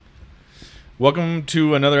Welcome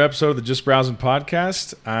to another episode of the Just Browsing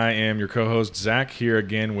podcast. I am your co-host, Zach, here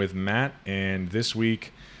again with Matt. And this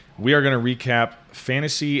week, we are going to recap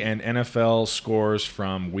fantasy and NFL scores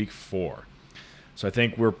from week 4. So I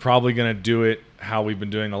think we're probably going to do it how we've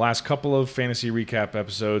been doing the last couple of fantasy recap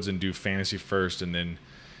episodes and do fantasy first and then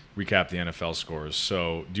recap the NFL scores.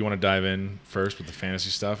 So do you want to dive in first with the fantasy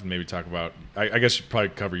stuff and maybe talk about, I guess you probably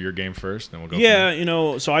cover your game first, then we'll go from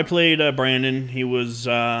there. So I played Brandon. He was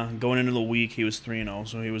going into the week, he was 3-0,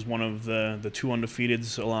 so he was one of the two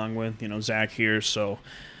undefeateds along with, Zach here. So,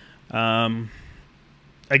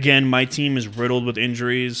 again, my team is riddled with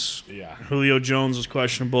injuries. Yeah. Julio Jones was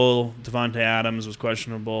questionable. Devontae Adams was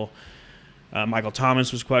questionable. Michael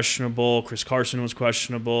Thomas was questionable. Chris Carson was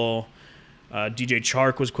questionable. DJ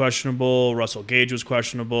Chark was questionable. Russell Gage was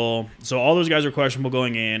questionable. So all those guys are questionable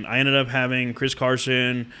going in. I ended up having Chris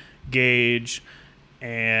Carson, Gage,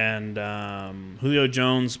 and Julio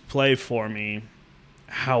Jones play for me.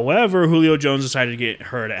 However, Julio Jones decided to get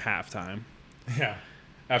hurt at halftime. Yeah.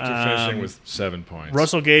 After finishing with 7 points.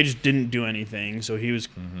 Russell Gage didn't do anything, so he was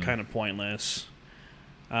kind of pointless.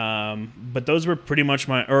 But those were pretty much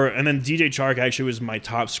and then DJ Chark actually was my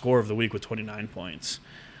top scorer of the week with 29 points.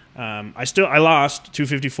 I lost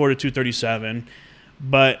 254 to 237,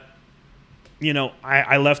 but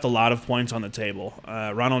I left a lot of points on the table.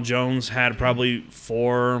 Ronald Jones had probably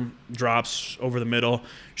 4 drops over the middle.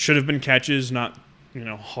 Should have been catches, not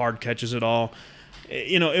hard catches at all.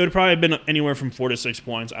 It would probably have been anywhere from 4 to 6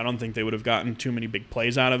 points. I don't think they would have gotten too many big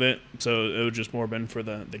plays out of it, so it would just more been for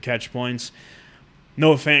the catch points.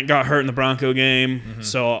 Noah Fant got hurt in the Bronco game,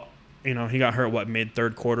 so he got hurt mid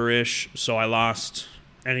third quarter ish. So I lost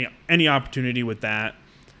any opportunity with that.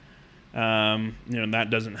 That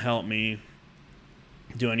doesn't help me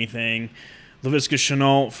do anything. Laviska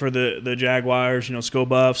Shenault for the Jaguars, Sco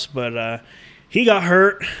Buffs, but he got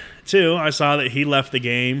hurt too. I saw that he left the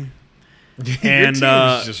game. And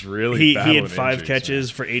just really he had 5 injuries,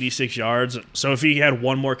 catches for 86 yards. So if he had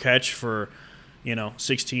one more catch for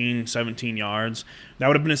 16, 17 yards, that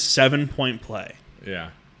would have been a 7-point play.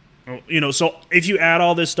 Yeah. So if you add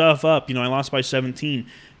all this stuff up, I lost by 17.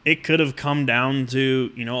 It could have come down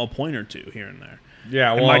to, a point or two here and there.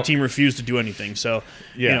 Yeah, and my team refused to do anything. So,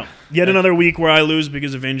 yeah. Yet another week where I lose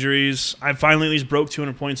because of injuries. I finally at least broke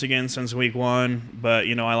 200 points again since week 1. But,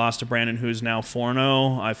 I lost to Brandon, who's now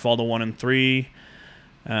 4-0. I fall to 1-3.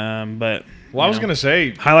 But I was going to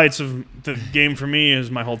say, highlights of the game for me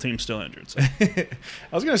is my whole team's still injured. So. I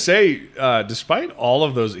was going to say, despite all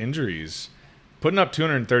of those injuries, putting up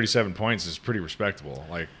 237 points is pretty respectable.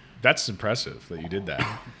 Like, that's impressive that you did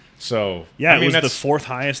that. So yeah, it was the 4th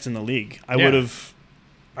highest in the league. I would have.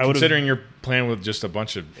 Considering you're playing with just a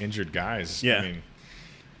bunch of injured guys. Yeah.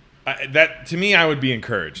 That to me, I would be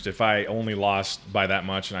encouraged if I only lost by that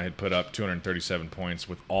much and I had put up 237 points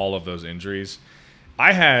with all of those injuries.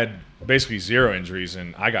 I had basically 0 injuries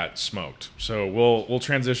and I got smoked. So we'll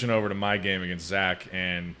transition over to my game against Zach,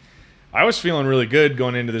 and I was feeling really good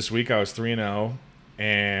going into this week. I was 3-0,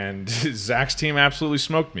 and Zach's team absolutely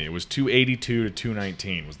smoked me. It was 282 to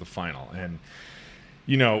 219 was the final. And,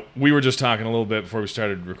 we were just talking a little bit before we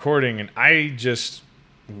started recording, and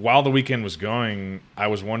while the weekend was going, I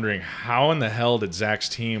was wondering how in the hell did Zach's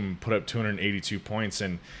team put up 282 points?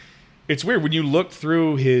 And it's weird. When you look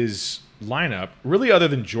through his lineup, really other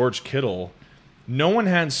than George Kittle, no one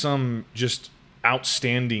had some just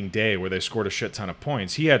outstanding day where they scored a shit ton of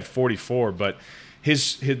points. He had 44, but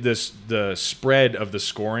the spread of the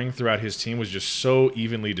scoring throughout his team was just so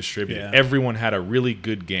evenly distributed. Yeah. Everyone had a really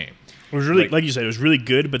good game. It was really, like you said, it was really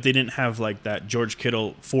good, but they didn't have that George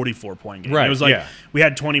Kittle 44-point game. Right. It was we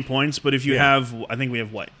had 20 points, but if you have, I think we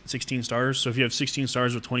have 16 stars. So if you have 16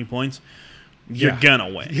 stars with 20 points, you're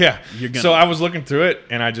gonna win. Yeah. You're gonna so win. I was looking through it,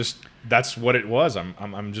 and that's what it was.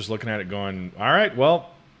 I'm just looking at it going, all right, well,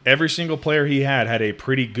 every single player he had a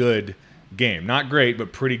pretty good game. Not great,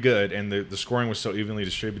 but pretty good. And the scoring was so evenly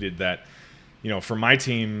distributed that, for my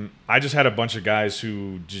team, I just had a bunch of guys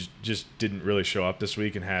who just didn't really show up this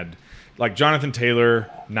week and had, like Jonathan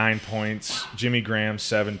Taylor, 9 points, Jimmy Graham,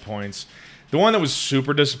 7 points. The one that was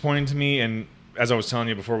super disappointing to me, and as I was telling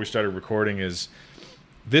you before we started recording, is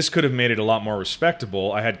this could have made it a lot more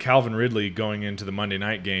respectable. I had Calvin Ridley going into the Monday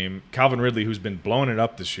night game. Calvin Ridley, who's been blowing it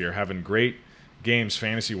up this year, having great games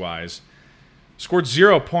fantasy-wise, scored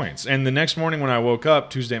 0 points. And the next morning when I woke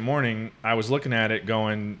up, Tuesday morning, I was looking at it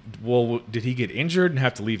going, well, did he get injured and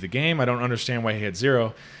have to leave the game? I don't understand why he had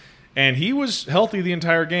 0. And he was healthy the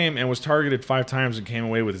entire game and was targeted 5 times and came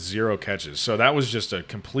away with 0 catches. So that was just a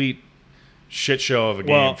complete shit show of a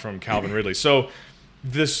game from Calvin Ridley. So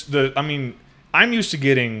I'm used to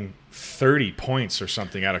getting 30 points or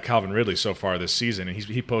something out of Calvin Ridley so far this season, and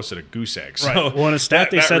he posted a goose egg. So right. Well, and a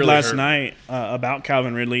stat they said really last hurt. night about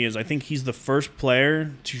Calvin Ridley is I think he's the first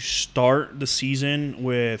player to start the season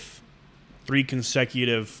with 3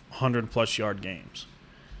 consecutive 100-plus yard games.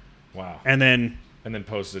 Wow. And then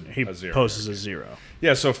posted he a 0. posts a 0.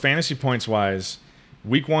 Yeah, so fantasy points wise,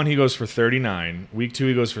 week 1 he goes for 39, week 2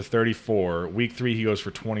 he goes for 34, week 3 he goes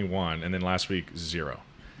for 21, and then last week 0.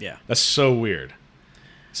 Yeah. That's so weird.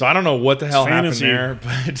 So I don't know what the hell happened fantasy. there,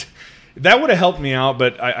 but that would have helped me out,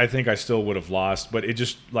 but I think I still would have lost. But it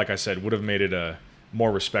just, like I said, would have made it a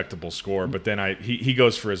more respectable score. But then he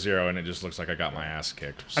goes for a 0, and it just looks like I got my ass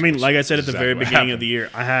kicked. I mean, like I said at the Exactly very what beginning of happened. the year,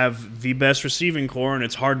 I have the best receiving core, and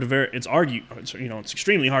it's hard to it's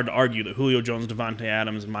extremely hard to argue that Julio Jones, Devontae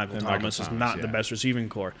Adams, and Michael Thomas is not the best receiving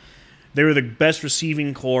core. They were the best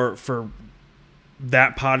receiving core for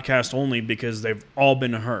that podcast only because they've all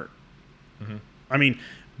been hurt. Mm-hmm. I mean,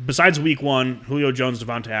 besides week 1, Julio Jones,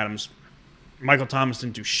 Devontae Adams, Michael Thomas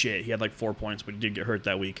didn't do shit. He had like 4 points, but he did get hurt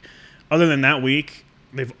that week. Other than that week,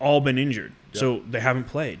 they've all been injured, so they haven't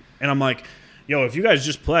played. And I'm like, yo, if you guys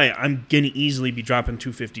just play, I'm going to easily be dropping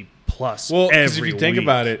 250 plus Well, every because if you think week.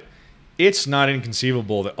 about it, it's not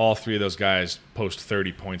inconceivable that all 3 of those guys post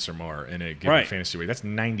 30 points or more in a given fantasy week. That's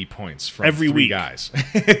 90 points from Every 3 week. guys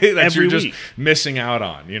that Every you're just week. missing out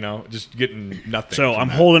on, just getting nothing. So from I'm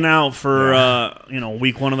that. holding out for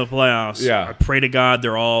week 1 of the playoffs. Yeah. I pray to God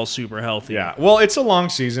they're all super healthy. Yeah, well, it's a long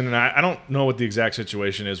season, and I don't know what the exact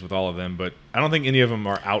situation is with all of them, but I don't think any of them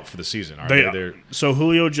are out for the season, are they? They're, So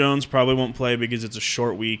Julio Jones probably won't play because it's a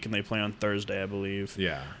short week and they play on Thursday, I believe.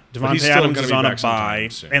 yeah. But he's Devontae still Adams gonna is be on a back sometime bye,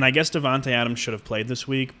 soon. and I guess Devontae Adams should have played this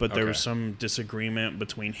week, but there Okay. was some disagreement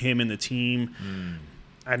between him and the team.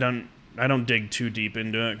 I don't dig too deep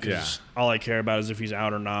into it because all I care about is if he's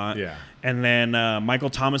out or not. Yeah. And then Michael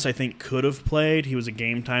Thomas, I think, could have played. He was a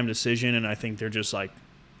game time decision, and I think they're just like,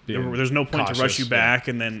 there's no point to rush you back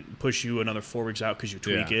and then push you another 4 weeks out because you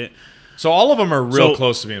tweak it. So all of them are real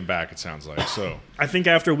close to being back, it sounds like. So I think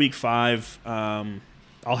after week 5,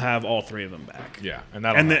 I'll have all 3 of them back. yeah, and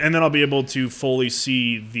then I'll be able to fully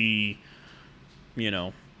see the,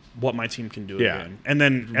 what my team can do again. And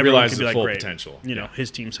then everyone realize can the be like, full great, potential.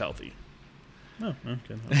 his team's healthy. Oh,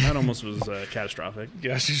 okay. That almost was catastrophic.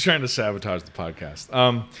 Yeah, she's trying to sabotage the podcast.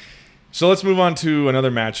 So let's move on to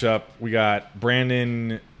another matchup. We got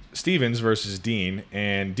Brandon Stevens versus Dean,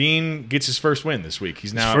 and Dean gets his first win this week.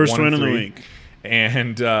 He's now First at win 1-3. of the week.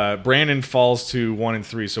 And Brandon falls to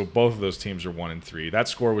 1-3, so both of those teams are 1-3. That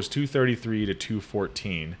score was 233 to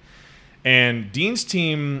 214. And Dean's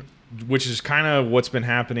team, which is kind of what's been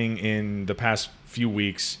happening in the past few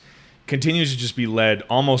weeks, continues to just be led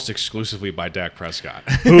almost exclusively by Dak Prescott.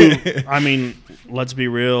 Who, I mean, let's be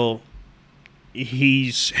real.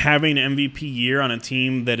 He's having an MVP year on a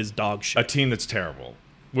team that is dog shit. A team that's terrible,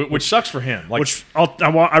 which sucks for him. Like, Which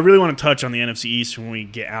I really want to touch on the NFC East when we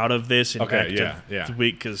get out of this and Okay, back yeah. to the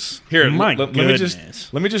week because here, my let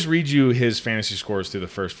goodness. me just read you his fantasy scores through the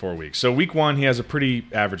first 4 weeks. So week 1, he has a pretty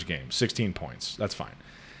average game, 16 points. That's fine.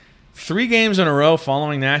 3 games in a row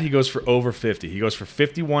following that, he goes for over 50. He goes for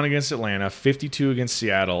 51 against Atlanta, 52 against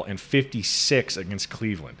Seattle, and 56 against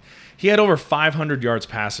Cleveland. He had over 500 yards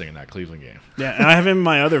passing in that Cleveland game. Yeah, and I have him in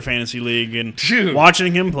my other fantasy league, and Dude.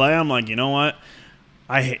 watching him play, I'm like, you know what?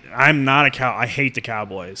 I hate the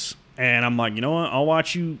Cowboys, and I'm like, you know what? I'll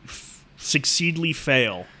watch you succeedly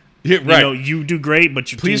fail. Yeah, right. You do great,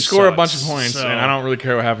 but your Please team score a sucks. bunch of points, So- and I don't really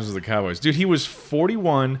care what happens with the Cowboys. Dude, he was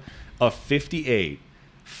 41 of 58,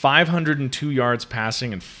 502 yards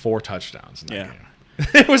passing, and 4 touchdowns in that game.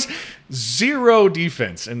 It was 0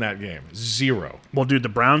 defense in that game. 0. Well, dude, the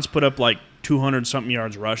Browns put up like 200-something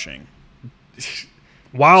yards rushing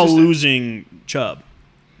while losing Chubb.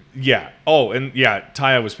 Yeah. Oh, and yeah,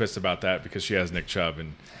 Taya was pissed about that because she has Nick Chubb,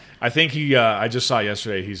 and I think I just saw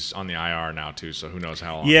yesterday he's on the IR now too, so who knows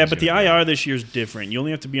how long. Yeah, he's but the gonna be IR on. this year is different. You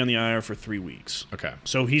only have to be on the IR for 3 weeks. Okay.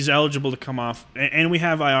 So he's eligible to come off, and we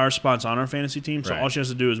have IR spots on our fantasy team, so Right. all she has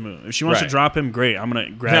to do is move. If she wants to Right. drop him, great. I'm going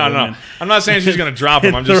to grab him. No. I'm not saying she's going to drop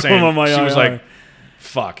him. I'm just Throw him saying on my she was IR. like,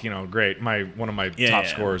 "Fuck, great. One of my top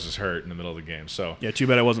scorers is hurt in the middle of the game." So Yeah, too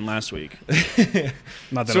bad I wasn't last week.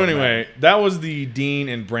 Not that So I'm anyway, that was the Dean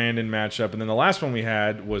and Brandon matchup, and then the last one we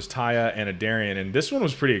had was Taya and Adarian, and this one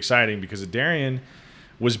was pretty exciting because Adarian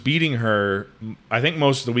was beating her, I think,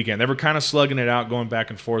 most of the weekend. They were kind of slugging it out, going back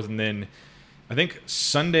and forth, and then I think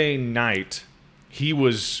Sunday night he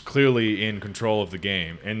was clearly in control of the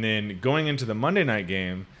game, and then going into the Monday night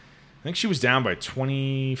game, I think she was down by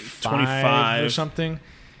 25 or something.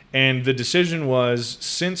 And the decision was,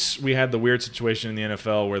 since we had the weird situation in the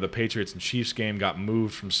NFL where the Patriots and Chiefs game got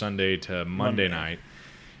moved from Sunday to Monday night,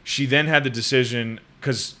 she then had the decision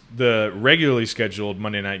because the regularly scheduled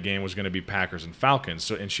Monday night game was going to be Packers and Falcons.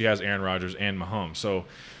 So, and she has Aaron Rodgers and Mahomes. So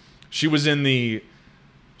she was in the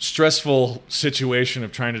stressful situation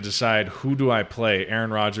of trying to decide who do I play,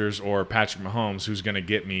 Aaron Rodgers or Patrick Mahomes, who's going to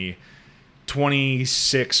get me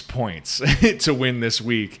 26 points to win this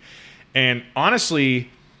week. And honestly,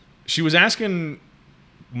 she was asking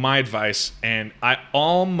my advice, and I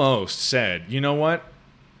almost said, you know what?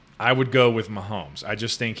 I would go with Mahomes. I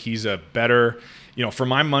just think he's a better, for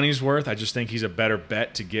my money's worth, I just think he's a better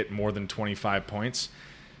bet to get more than 25 points.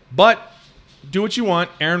 But do what you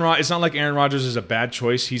want. It's not like Aaron Rodgers is a bad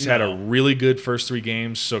choice. He's had a really good first 3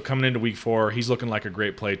 games. So coming into week 4, he's looking like a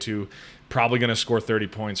great play too. Probably going to score 30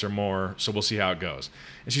 points or more. So we'll see how it goes.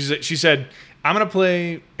 And she said, I'm going to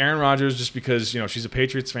play Aaron Rodgers just because, she's a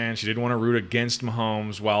Patriots fan. She didn't want to root against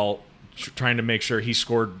Mahomes while trying to make sure he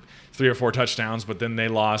scored 3 or 4 touchdowns, but then they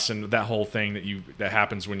lost, and that whole thing that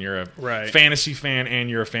happens when you're a fantasy fan and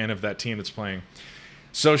you're a fan of that team that's playing.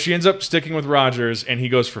 So she ends up sticking with Rodgers, and he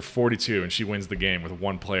goes for 42, and she wins the game with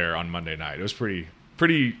 1 player on Monday night. It was pretty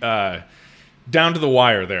down to the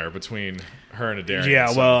wire there between her and Adarian.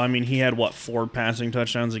 Yeah, well, I mean, he had, 4 passing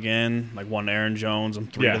touchdowns again, like 1 to Aaron Jones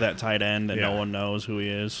and 3 to that tight end that no one knows who he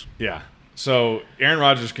is. Yeah. So Aaron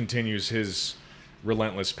Rodgers continues his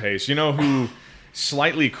relentless pace. You know who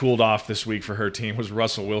slightly cooled off this week for her team was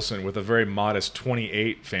Russell Wilson with a very modest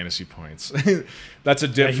 28 fantasy points. That's a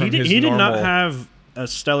dip from his normal. He did not have a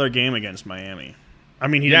stellar game against Miami. I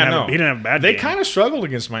mean, he didn't have a bad game. They kind of struggled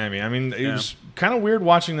against Miami. I mean, it was kind of weird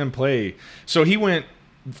watching them play. So he went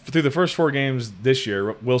through the first 4 games this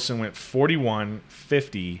year. Wilson went 41,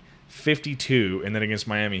 50, 52, and then against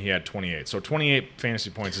Miami he had 28. So 28 fantasy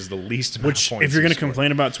points is the least amount of points. If you're going to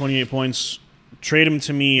complain about 28 points, trade him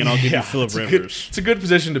to me and I'll give you Phillip Rivers. It's a good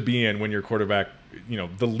position to be in when your quarterback,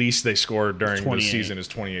 the least they score during the season is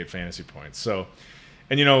 28 fantasy points. So,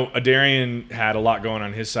 and Adarian had a lot going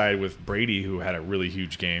on his side with Brady, who had a really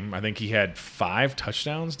huge game. I think he had 5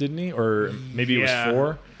 touchdowns, didn't he? Or maybe it was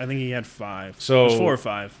 4. I think he had 5. So it was 4 or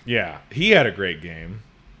 5. Yeah, he had a great game.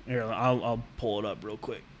 Here, I'll pull it up real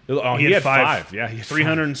quick. Oh, he had 5. Yeah, he had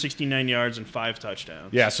 369 yards and 5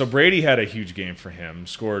 touchdowns. Yeah, so Brady had a huge game for him.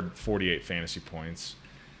 Scored 48 fantasy points.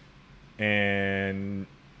 And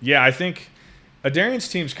yeah, I think Adarian's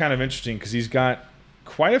team's kind of interesting because he's got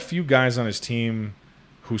quite a few guys on his team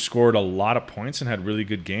who scored a lot of points and had really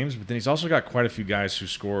good games, but then he's also got quite a few guys who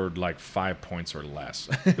scored like 5 points or less.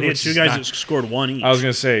 He had 2 guys that scored 1 each. I was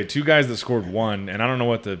going to say 2 guys that scored 1, and I don't know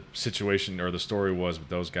what the situation or the story was with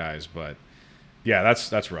those guys, but yeah,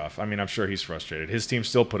 that's rough. I mean, I'm sure he's frustrated. His team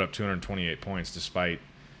still put up 228 points despite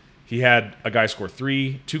he had a guy score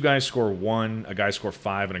 3, 2 guys score 1, a guy score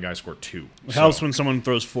 5, and a guy score 2. It helps when someone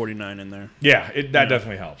throws 49 in there. Yeah, that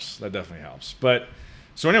definitely helps. That definitely helps. But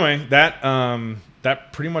so anyway,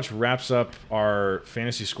 that pretty much wraps up our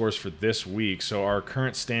fantasy scores for this week. So our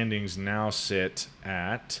current standings now sit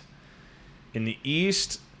at, in the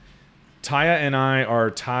East, Taya and I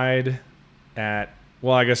are tied at,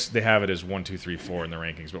 well, I guess they have it as 1, 2, 3, 4 in the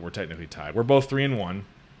rankings, but we're technically tied. We're both 3-1,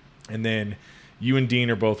 and then you and Dean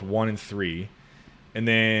are both 1-3, and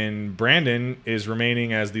then Brandon is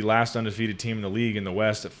remaining as the last undefeated team in the league in the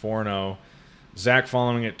West at 4-0. Zach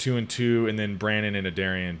following at 2-2, and then Brandon and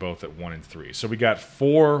Adarian both at 1-3. So we got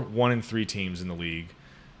 4 1-3 teams in the league,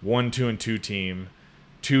 1 2-2 team,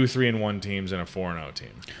 2 3-1 teams, and a 4-0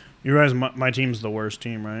 team. You realize my team's the worst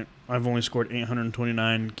team, right? I've only scored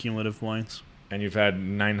 829 cumulative points. And you've had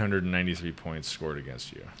 993 points scored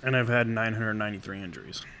against you. And I've had 993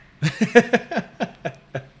 injuries.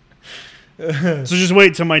 So just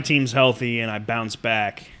wait till my team's healthy and I bounce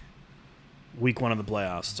back. Week 1 of the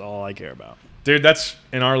playoffs. That's all I care about. Dude, that's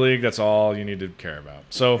in our league. That's all you need to care about.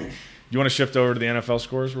 So you want to shift over to the NFL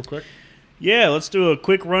scores real quick? Yeah, let's do a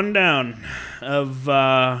quick rundown of,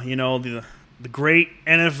 the great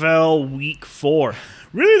NFL Week 4.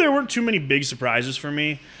 Really, there weren't too many big surprises for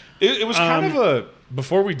me. It was kind of a,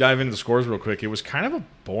 before we dive into the scores real quick, it was kind of a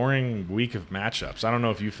boring week of matchups. I don't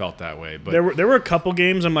know if you felt that way. But there were a couple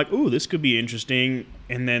games I'm like, ooh, this could be interesting.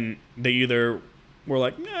 And then they either were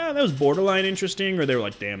like, nah, that was borderline interesting, or they were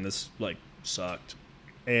like, damn, this sucked.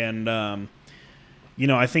 And,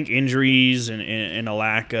 I think injuries and a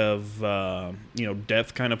lack of,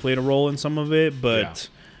 depth kind of played a role in some of it. But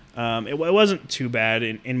it wasn't too bad,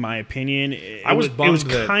 in my opinion. It was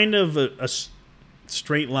kind of a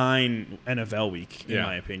straight line NFL week, in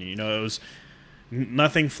my opinion. It was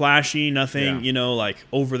nothing flashy, nothing,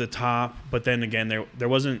 over the top. But then again, there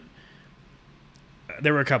wasn't.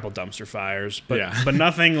 There were a couple dumpster fires, but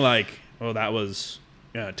nothing like, oh, that was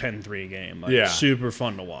 10-3 game. Like, super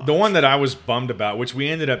fun to watch. The one that I was bummed about, which we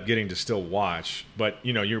ended up getting to still watch, but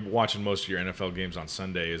you're watching most of your NFL games on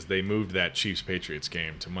Sunday, is they moved that Chiefs-Patriots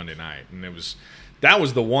game to Monday night, and that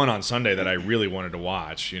was the one on Sunday that I really wanted to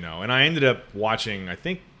watch, and I ended up watching, I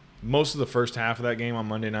think, most of the first half of that game on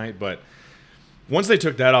Monday night, but once they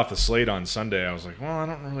took that off the slate on Sunday, I was like, well, I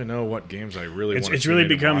don't really know what games I really want to see. It really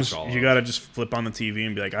becomes, you got to just flip on the TV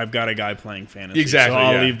and be like, I've got a guy playing fantasy. Exactly. So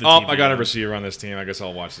I'll leave the TV I got on. a receiver on this team. I guess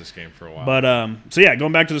I'll watch this game for a while. But,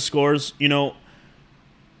 going back to the scores, the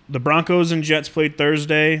Broncos and Jets played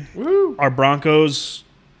Thursday. Woo! Our Broncos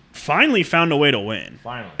finally found a way to win.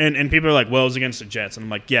 Finally. And people are like, well, it was against the Jets. And I'm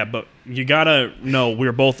like, yeah, but you got to know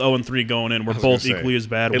we're both 0-3 going in. We're both equally as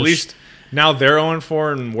bad. At least now they're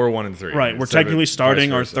 0-4 and we're 1-3. Right. We're technically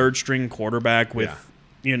starting our third-string quarterback with,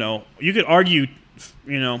 you could argue,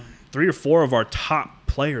 3 or 4 of our top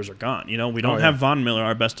players are gone. We don't have Von Miller,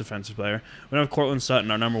 our best defensive player. We don't have Cortland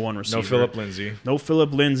Sutton, our number 1 receiver. No Phillip Lindsay. No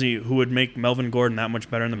Phillip Lindsay, who would make Melvin Gordon that much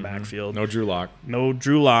better in the backfield. No Drew Lock. No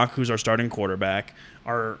Drew Lock, who's our starting quarterback.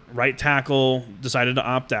 Our right tackle decided to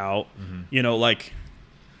opt out. One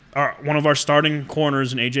of our starting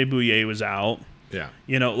corners in A.J. Bouye was out. Yeah.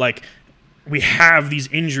 We have these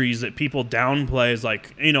injuries that people downplay as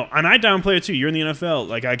and I downplay it too. You're in the NFL.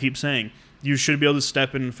 Like I keep saying, you should be able to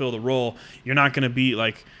step in and fill the role. You're not going to be a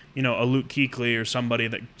Luke Kuechly or somebody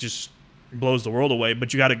that just blows the world away,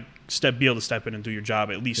 but you got to be able to step in and do your job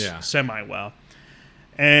at least semi well.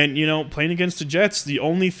 And, playing against the Jets, the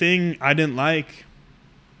only thing I didn't like,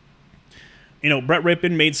 Brett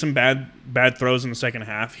Rippon made some bad throws in the second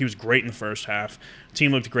half. He was great in the first half. The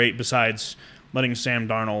team looked great besides letting Sam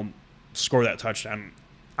Darnold score that touchdown.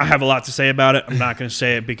 I have a lot to say about it. I'm not going to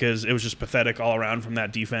say it because it was just pathetic all around from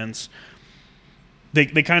that defense. They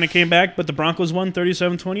kind of came back, but the Broncos won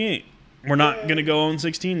 37-28. We're not going to go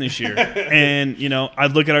 0-16 this year. And, I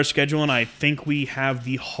look at our schedule, and I think we have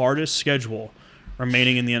the hardest schedule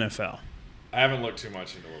remaining in the NFL. I haven't looked too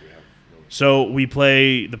much into what we have. So we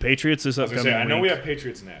play the Patriots this upcoming week. I know we have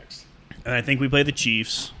Patriots next. And I think we play the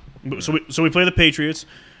Chiefs. So we play the Patriots.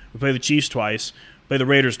 We play the Chiefs twice. Play the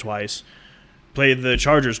Raiders twice. Play the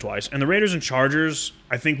Chargers twice. And the Raiders and Chargers,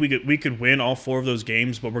 I think we could win all 4 of those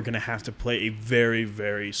games, but we're going to have to play a very,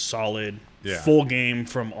 very solid full game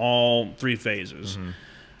from all 3 phases.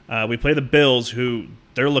 Mm-hmm. We play the Bills, who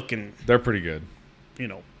they're pretty good.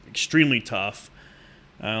 Extremely tough.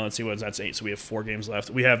 Let's see, that's 8. So we have 4 games left.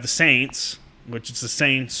 We have the Saints, which is the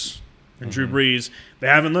Saints and Drew Brees. They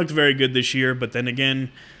haven't looked very good this year, but then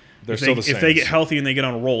again, if they get healthy and they get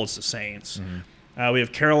on a roll, it's the Saints. Mm-hmm. We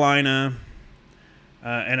have Carolina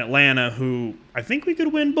and Atlanta, who I think we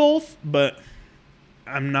could win both, but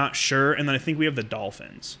I'm not sure. And then I think we have the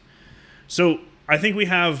Dolphins. So I think we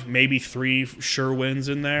have maybe 3 sure wins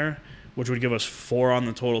in there, which would give us 4 on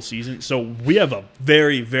the total season. So we have a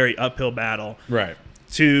very, very uphill battle. Right.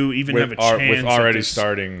 To even have a chance. With already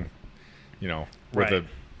starting, with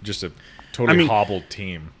just a totally hobbled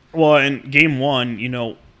team. Well, in game 1,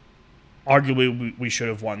 arguably we should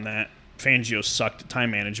have won that. Fangio sucked at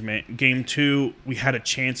time management. Game 2, we had a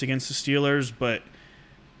chance against the Steelers, but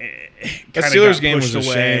the Steelers game was a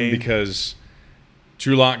shame because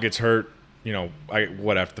Drew Lock gets hurt.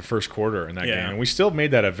 After the first quarter in that game, and we still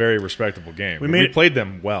made that a very respectable game. We played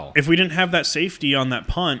them well. If we didn't have that safety on that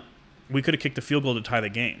punt, we could have kicked the field goal to tie the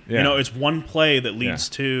game. Yeah. It's one play that leads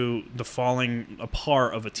to the falling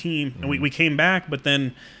apart of a team, and we came back, but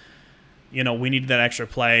then. We needed that extra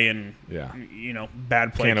play, and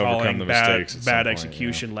bad play calling, bad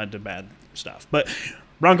execution led to bad stuff. But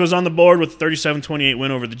Broncos on the board with a 37-28 win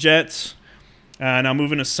over the Jets. Now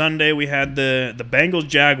moving to Sunday, we had the Bengals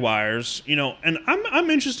Jaguars. And I'm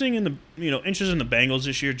interested in the Bengals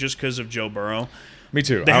this year just because of Joe Burrow. Me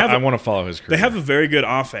too. I want to follow his career. They have a very good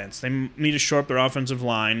offense. They need to shore up their offensive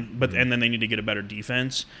line, and then they need to get a better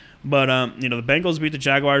defense. But the Bengals beat the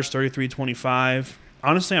Jaguars 33-25.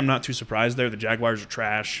 Honestly, I'm not too surprised there. The Jaguars are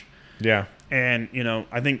trash. Yeah. And,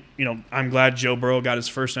 I think, I'm glad Joe Burrow got his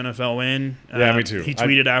first NFL win. Yeah, me too. He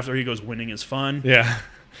tweeted after, he goes, winning is fun. Yeah.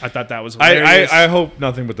 I thought that was hilarious. I hope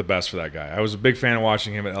nothing but the best for that guy. I was a big fan of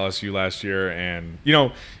watching him at LSU last year. And, you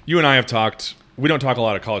and I have talked – we don't talk a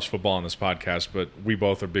lot of college football on this podcast, but we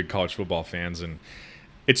both are big college football fans. And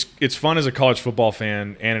it's fun as a college football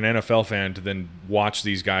fan and an NFL fan to then watch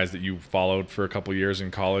these guys that you followed for a couple years in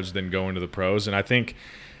college then go into the pros. And I think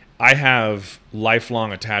I have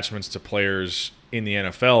lifelong attachments to players in the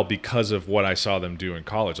NFL because of what I saw them do in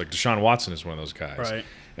college. Like Deshaun Watson is one of those guys. Right.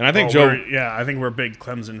 And I think I think we're big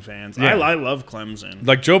Clemson fans. Yeah. I love Clemson.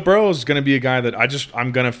 Like Joe Burrow is going to be a guy that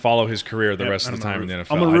I'm going to follow his career the rest of the time in the NFL.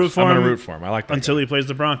 I'm going to root for him. I like that until guy. he plays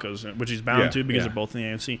the Broncos, which he's bound to because they're both in the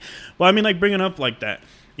AFC. Well, I mean, like bringing up like that.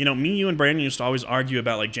 You know, me, you, and Brandon used to always argue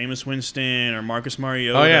about like Jameis Winston or Marcus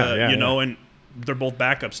Mariota. And they're both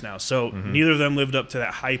backups now, so neither of them lived up to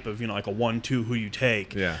that hype of like a 1-2 who you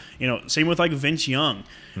take. Yeah. Same with like Vince Young.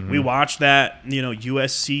 We watched that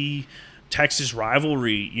USC Texas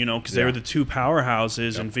rivalry, because they were the two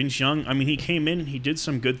powerhouses, and Vince Young. I mean, he came in and he did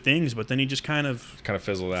some good things, but then he just kind of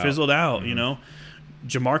fizzled out.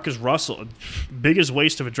 Jamarcus Russell, biggest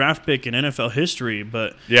waste of a draft pick in NFL history,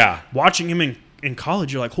 but watching him in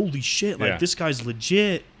college, you're like, holy shit, like this guy's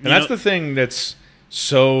legit. And that's the thing that's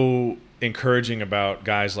so encouraging about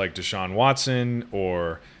guys like Deshaun Watson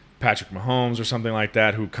or Patrick Mahomes or something like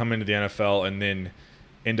that who come into the NFL and then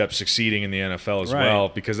end up succeeding in the NFL as well,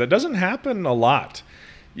 because that doesn't happen a lot.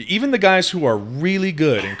 Even the guys who are really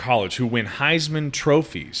good in college, who win Heisman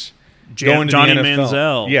trophies, go into Johnny the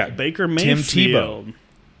NFL. Manziel, Baker Mayfield, Tim Tebow,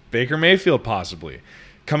 Baker Mayfield possibly,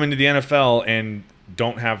 come into the NFL and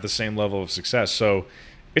don't have the same level of success. So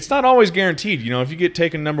it's not always guaranteed. If you get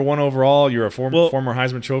taken number 1 overall, you're a former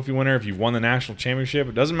Heisman Trophy winner. If you've won the national championship,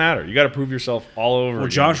 it doesn't matter. You got to prove yourself all over. Well,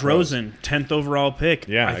 Josh Rosen, 10th overall pick.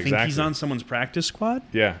 Yeah, I think he's on someone's practice squad.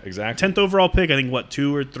 Yeah, exactly. 10th overall pick, I think,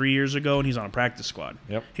 2 or 3 years ago, and he's on a practice squad.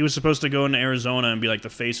 Yep. He was supposed to go into Arizona and be like the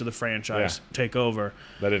face of the franchise, take over.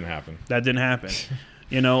 That didn't happen.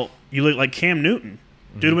 You look like Cam Newton.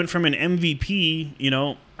 Dude went from an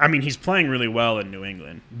MVP, I mean, he's playing really well in New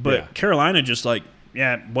England, but Carolina just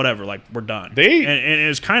whatever, like we're done. And it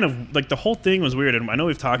was kind of like the whole thing was weird. And I know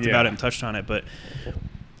we've talked about it and touched on it, but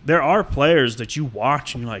there are players that you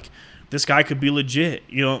watch and you're like, this guy could be legit.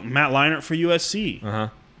 Matt Leinart for USC,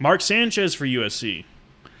 Mark Sanchez for USC.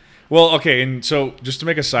 Well, okay, and so just to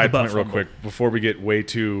make a side point real quick before we get way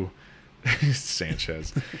too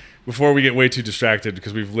Sanchez. Before we get way too distracted,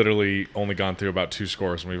 because we've literally only gone through about 2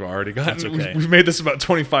 scores and we've already gotten. We've made this about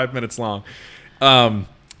 25 minutes long.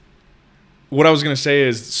 What I was going to say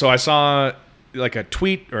is, so I saw like a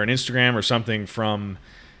tweet or an Instagram or something from,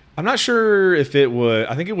 I'm not sure if it was,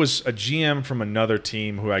 I think it was a GM from another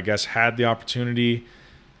team who I guess had the opportunity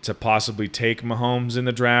to possibly take Mahomes in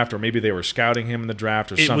the draft, or maybe they were scouting him in the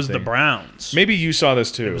draft or something. It was the Browns. Maybe you saw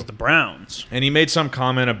this too. It was the Browns. And he made some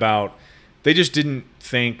comment about they just didn't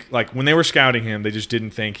think, like when they were scouting him, they just didn't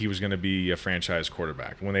think he was going to be a franchise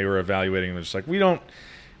quarterback. When they were evaluating him, they're just like, we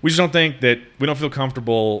just don't think that, we don't feel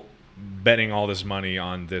comfortable betting all this money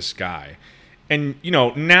on this guy. And,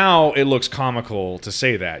 now it looks comical to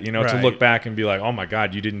say that, to look back and be like, oh my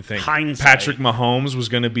God, you didn't think Patrick Mahomes was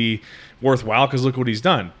going to be worthwhile because look what he's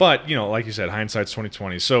done. But, like you said, hindsight's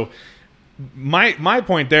 20/20. So my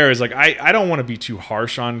point there is like, I don't want to be too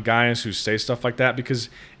harsh on guys who say stuff like that, because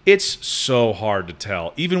it's so hard to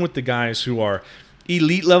tell. Even with the guys who are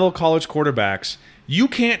elite level college quarterbacks, you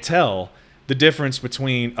can't tell the difference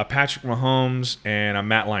between a Patrick Mahomes and a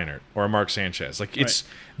Matt Leinart or a Mark Sanchez. Like it's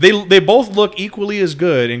they both look equally as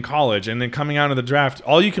good in college, and then coming out of the draft,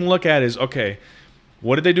 all you can look at is, okay,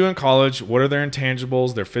 what did they do in college? What are their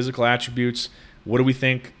intangibles, their physical attributes? What do we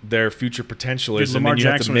think their future potential is? Lamar and then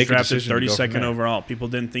you Jackson have to make was drafted 32nd overall. People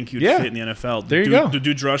didn't think he'd fit in the NFL. There you go. The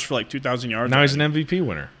dude's rushed for like 2,000 yards. Now he's an MVP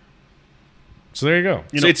winner. So there you go.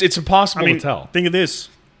 So it's impossible to tell. Think of this.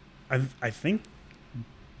 I think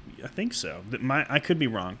so. I could be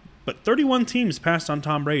wrong, but 31 teams passed on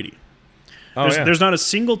Tom Brady. There's not a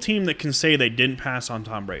single team that can say they didn't pass on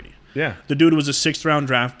Tom Brady. Yeah. The dude was a 6th-round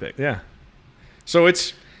draft pick. Yeah. So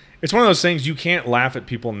it's one of those things you can't laugh at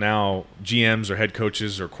people now, GMs or head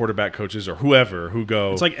coaches or quarterback coaches or whoever, who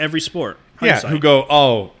go. It's like every sport. Hindsight. Yeah, who go,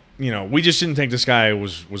 oh, we just didn't think this guy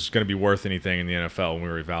was going to be worth anything in the NFL when we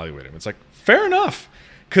were evaluating him. It's like, fair enough,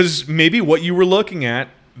 because maybe what you were looking at,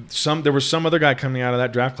 there was some other guy coming out of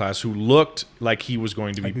that draft class who looked like he was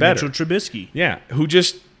going to be better. Mitchell Trubisky. Yeah, who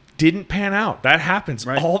just didn't pan out. That happens.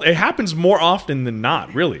 It happens more often than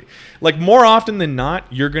not, really. Like, more often than not,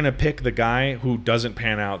 you're going to pick the guy who doesn't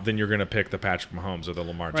pan out than you're going to pick the Patrick Mahomes or the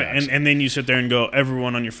Lamar Jackson. And then you sit there and go,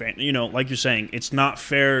 everyone on your fan, like you're saying, it's not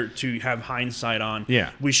fair to have hindsight on.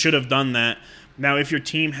 Yeah. We should have done that. Now, if your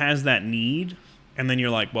team has that need, and then you're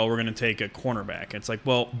like, well, we're going to take a cornerback. It's like,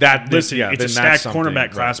 well, it's a stacked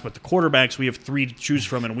cornerback class, but the quarterbacks, we have 3 to choose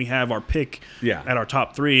from, and we have our pick at our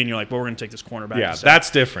top 3, and you're like, well, we're going to take this cornerback. Yeah,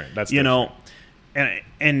 that's different. That's different.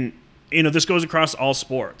 And this goes across all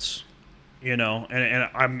sports. And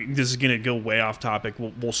this is going to go way off topic.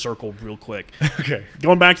 We'll circle real quick. Okay.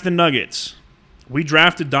 Going back to the Nuggets, we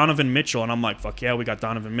drafted Donovan Mitchell, and I'm like, fuck yeah, we got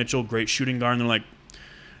Donovan Mitchell, great shooting guard. And they're like,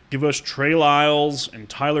 give us Trey Lyles and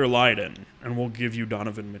Tyler Lydon, and we'll give you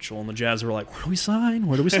Donovan Mitchell. And the Jazz were like, where do we sign?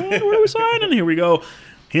 Where do we sign? Where do we sign? And here we go.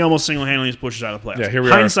 He almost single-handedly pushes out of the playoffs. Yeah, here we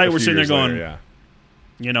Hindsight, are. we're sitting there going, later,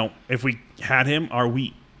 you know, if we had him, are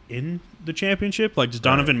we in the championship? Like, does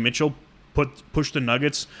Donovan Mitchell push the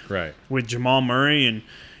Nuggets with Jamal Murray and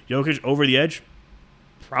Jokic over the edge?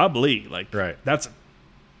 Probably. Like, that's a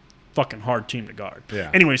fucking hard team to guard. Yeah.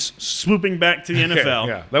 Anyways, swooping back to the NFL.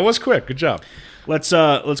 Yeah, that was quick. Good job. Let's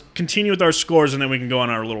continue with our scores, and then we can go on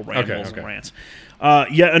our little rambles and rants.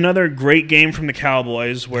 Yet another great game from the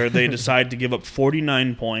Cowboys, where they decide to give up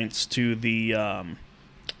 49 points to the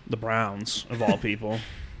Browns, of all people.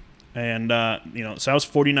 And, you know, so that was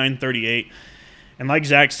 49-38. And like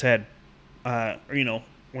Zach said, you know,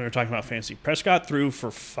 when we were talking about fantasy, Prescott threw for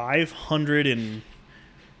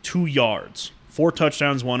 502 yards, 4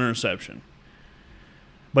 touchdowns, 1 interception.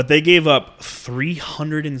 But they gave up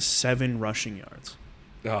 307 rushing yards.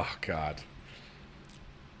 Oh, God.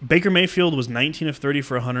 Baker Mayfield was 19 of 30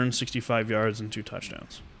 for 165 yards and 2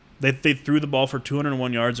 touchdowns. They threw the ball for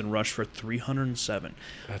 201 yards and rushed for 307.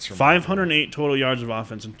 That's remarkable. 508 total yards of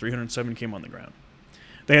offense, and 307 came on the ground.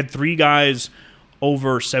 They had 3 guys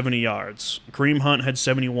over 70 yards. Kareem Hunt had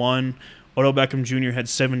 71. Odell Beckham Jr. had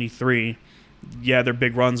 73. Yeah, they're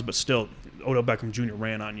big runs, but still, Odell Beckham Jr.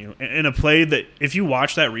 ran on you. In a play that, if you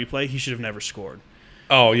watch that replay, he should have never scored.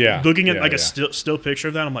 Oh, yeah. Looking at a still picture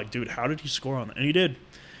of that, I'm like, dude, how did he score on that? And he did.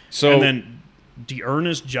 So, and then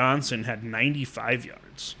Dearness Johnson had 95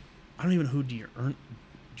 yards. I don't even know who do you know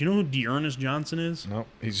who Dearness Johnson is? No.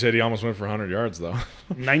 He said he almost went for 100 yards, though.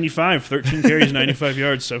 95, 13 carries, 95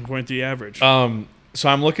 yards, 7.3 average. So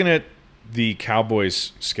I'm looking at the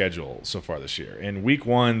Cowboys' schedule so far this year. In week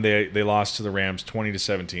 1, they lost to the Rams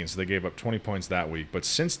 20-17, so they gave up 20 points that week. But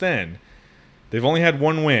since then, they've only had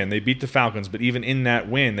 1 win. They beat the Falcons, but even in that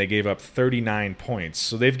win, they gave up 39 points.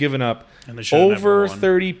 So they've given up over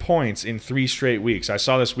 30 points in 3 straight weeks. I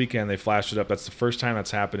saw this weekend, they flashed it up. That's the first time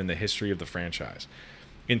that's happened in the history of the franchise.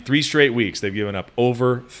 In 3 straight weeks, they've given up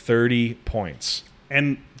over 30 points.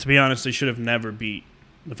 And to be honest, they should have never beat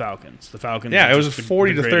the Falcons. The Falcons, yeah, it was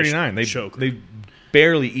 40-39. They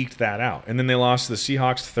barely eked that out, and then they lost to the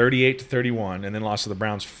Seahawks 38-31, and then lost to the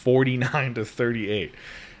Browns 49-38.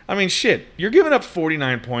 I mean, shit, you're giving up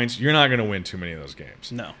 49 points. You're not going to win too many of those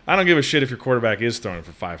games. No. I don't give a shit if your quarterback is throwing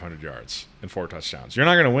for 500 yards and 4 touchdowns. You're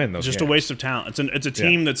not going to win those games. It's just a waste of talent. It's a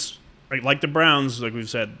team that's, like the Browns, like we've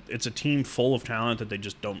said, it's a team full of talent that they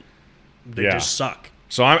just don't – they just suck.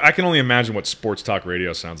 So I can only imagine what sports talk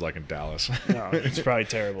radio sounds like in Dallas. No, it's probably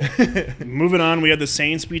terrible. Moving on, we had the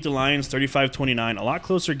Saints beat the Lions 35-29. A lot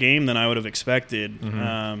closer game than I would have expected.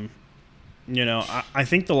 Mm-hmm. You know, I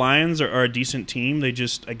think the Lions are a decent team. They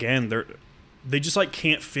just, again, they just like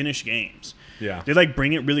can't finish games. Yeah, they like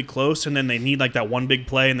bring it really close, and then they need like that one big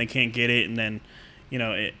play, and they can't get it, and then you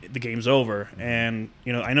know the game's over. And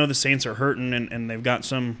you know, I know the Saints are hurting, and they've got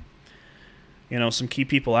some key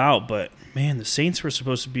people out, but man, the Saints were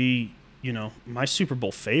supposed to be my Super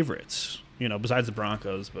Bowl favorites. Besides the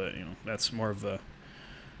Broncos, but that's more of a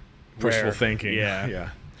wishful thinking. Yeah.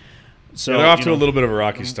 So they're off to a little bit of a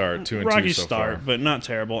rocky start, 2-2 rocky so start, far. But not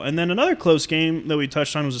terrible. And then another close game that we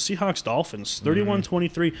touched on was the Seahawks-Dolphins,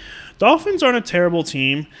 31-23. Dolphins aren't a terrible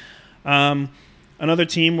team. Another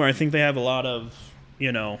team where I think they have a lot of,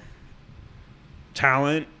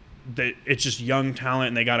 talent. It's just young talent,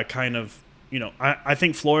 and they got to kind of, I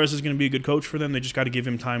think Flores is going to be a good coach for them. They just got to give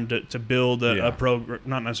him time to build a program,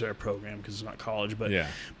 not necessarily a program because it's not college, but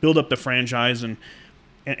build up the franchise and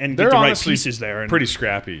get the right pieces there. And pretty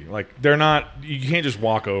scrappy. Like, they're not – you can't just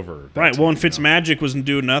walk over. Right. Well, and Fitzmagic wasn't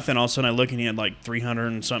doing nothing. All of a sudden I look and he had like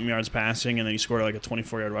 300-something yards passing, and then he scored like a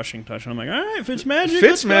 24-yard rushing touchdown. I'm like, all right,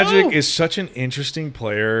 Fitzmagic is such an interesting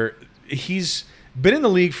player. He's been in the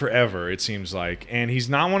league forever, it seems like, and he's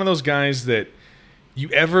not one of those guys that you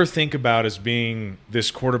ever think about as being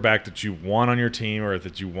this quarterback that you want on your team or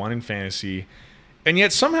that you want in fantasy. And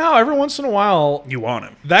yet somehow every once in a while you want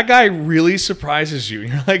him. That guy really surprises you.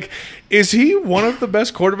 And you're like, is he one of the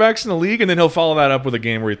best quarterbacks in the league? And then he'll follow that up with a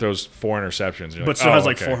game where he throws 4 interceptions. But still has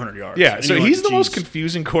like 400 yards. Yeah, so he's the most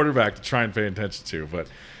confusing quarterback to try and pay attention to. But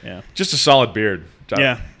just a solid beard.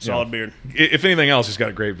 Yeah, solid beard. If anything else, he's got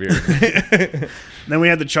a great beard. Then we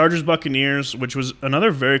had the Chargers-Buccaneers, which was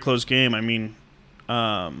another very close game. I mean,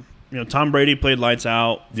 Tom Brady played lights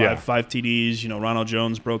out, five TDs. Ronald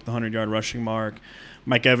Jones broke the 100-yard rushing mark.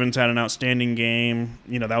 Mike Evans had an outstanding game.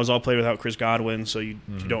 That was all played without Chris Godwin, so you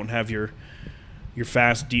don't have your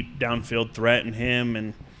fast, deep downfield threat in him.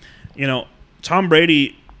 And, Tom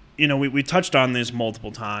Brady, we touched on this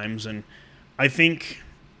multiple times, and I think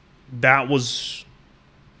that was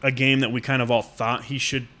a game that we kind of all thought he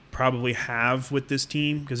should probably have with this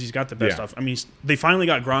team because he's got the best Yeah. off. I mean, they finally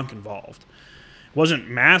got Gronk involved. It wasn't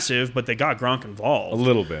massive, but they got Gronk involved. A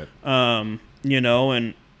little bit. And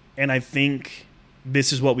I think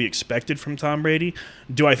this is what we expected from Tom Brady.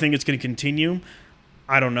 Do I think it's going to continue?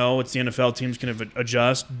 I don't know. It's the NFL. Teams can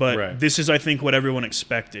adjust. But This is, I think, what everyone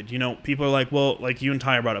expected. People are like, well, like you and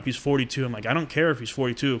Ty brought up, he's 42. I'm like, I don't care if he's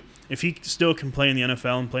 42. If he still can play in the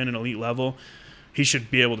NFL and play at an elite level, he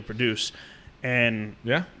should be able to produce. And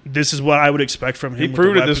this is what I would expect from him. He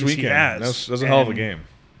proved it this weekend. That was a hell of a game.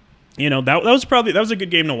 That was a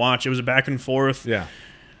good game to watch. It was a back and forth. Yeah.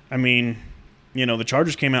 I mean, the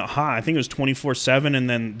Chargers came out hot. I think it was 24-7, and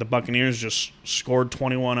then the Buccaneers just scored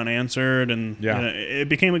 21 unanswered, and it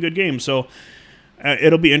became a good game. So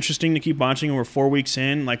it'll be interesting to keep watching. We're 4 weeks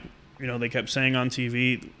in. Like, they kept saying on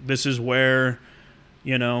TV, this is where,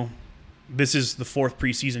 this is the fourth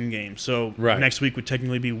preseason game. So next week would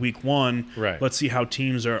technically be week 1. Right. Let's see how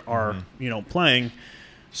teams are playing.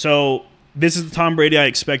 So this is the Tom Brady I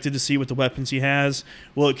expected to see with the weapons he has.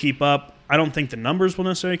 Will it keep up? I don't think the numbers will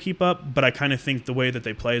necessarily keep up, but I kind of think the way that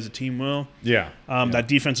they play as a team will. Yeah. That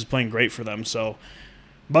defense is playing great for them. So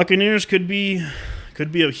Buccaneers could be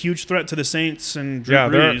a huge threat to the Saints and Drew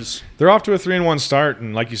Brees. They're off to a 3-1 start,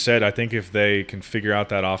 and like you said, I think if they can figure out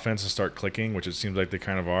that offense and start clicking, which it seems like they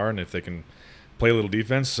kind of are, and if they can play a little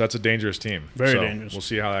defense, that's a dangerous team. Very dangerous. We'll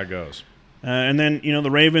see how that goes. And then, the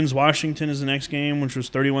Ravens, Washington is the next game, which was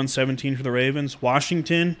 31-17 for the Ravens.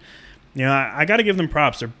 Washington, I got to give them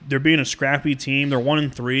props. They're being a scrappy team. They're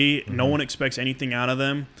 1-3. Mm-hmm. No one expects anything out of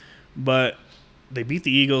them, but they beat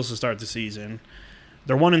the Eagles to start the season.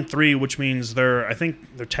 They're 1-3, which means I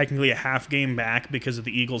think they're technically a half game back because of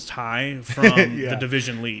the Eagles' tie from the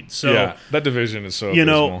division lead. So that division is so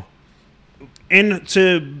abysmal. And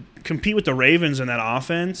to compete with the Ravens in that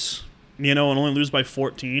offense, and only lose by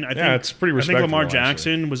 14. I think it's pretty respectable. I think Lamar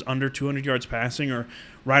Jackson was under 200 yards passing or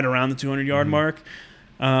right around the 200-yard mark.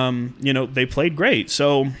 They played great.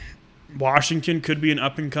 So Washington could be an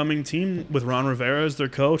up-and-coming team with Ron Rivera as their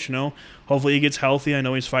coach. Hopefully he gets healthy. I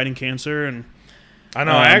know he's fighting cancer. And I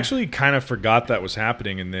know. I actually kind of forgot that was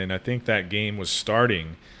happening, and then I think that game was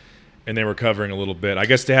starting, and they were covering a little bit. I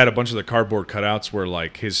guess they had a bunch of the cardboard cutouts where,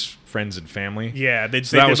 like, his friends and family. Yeah, they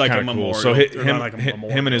that did was like a cool. memorial. So him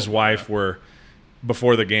him and his wife were,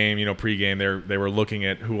 before the game, pregame, they were looking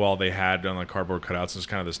at who all they had on the cardboard cutouts. It was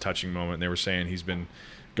kind of this touching moment. And they were saying he's been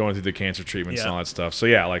going through the cancer treatments and all that stuff. So,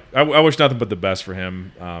 I wish nothing but the best for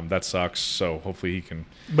him. That sucks. So, hopefully he can.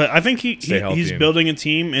 But I think he's building a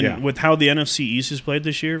team, and with how the NFC East has played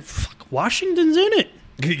this year, Washington's in it.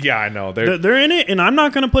 Yeah, I know. They're in it, and I'm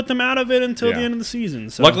not going to put them out of it until the end of the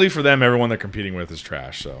season. So. Luckily for them, everyone they're competing with is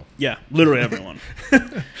trash. So yeah, literally everyone.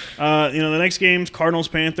 The next game's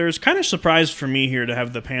Cardinals-Panthers. Kind of surprised for me here to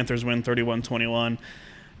have the Panthers win 31-21.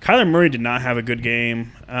 Kyler Murray did not have a good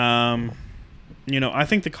game. I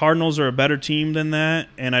think the Cardinals are a better team than that,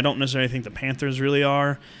 and I don't necessarily think the Panthers really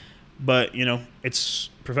are. But, it's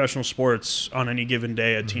professional sports. On any given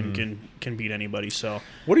day, a team can beat anybody. So,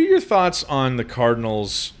 what are your thoughts on the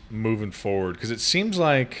Cardinals moving forward? Because it seems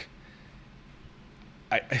like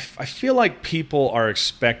I feel like people are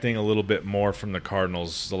expecting a little bit more from the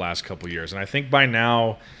Cardinals the last couple of years. And I think by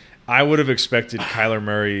now I would have expected Kyler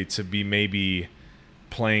Murray to be maybe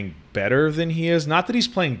playing better than he is. Not that he's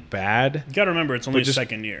playing bad. You got to remember, it's only his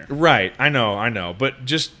second year. Right. I know. But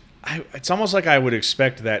just it's almost like I would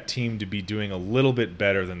expect that team to be doing a little bit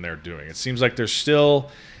better than they're doing. It seems like they're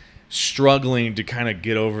still struggling to kind of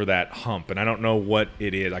get over that hump, and I don't know what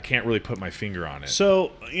it is. I can't really put my finger on it.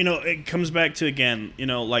 So, it comes back to, again,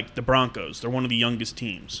 like the Broncos. They're one of the youngest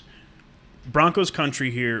teams. Broncos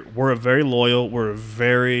country here, we're a very loyal, we're a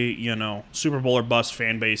very, Super Bowl or bust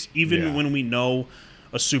fan base. Even when we know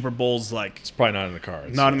a Super Bowl's like... It's probably not in the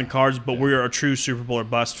cards. Not in the cards, but we're a true Super Bowl or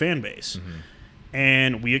bust fan base. Mm-hmm.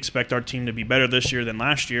 And we expect our team to be better this year than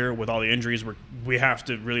last year. With all the injuries, we have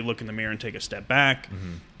to really look in the mirror and take a step back.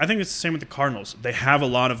 Mm-hmm. I think it's the same with the Cardinals. They have a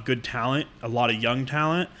lot of good talent, a lot of young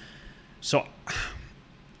talent. So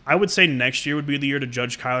I would say next year would be the year to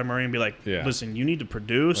judge Kyler Murray and be like, listen, you need to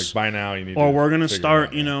produce. Like by now you need or we're going to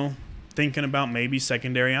start, thinking about maybe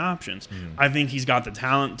secondary options. Mm-hmm. I think he's got the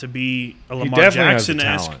talent to be a Lamar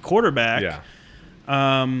Jackson-esque quarterback. Yeah.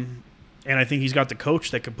 And I think he's got the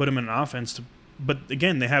coach that could put him in an offense but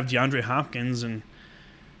again, they have DeAndre Hopkins and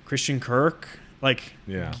Christian Kirk. Like,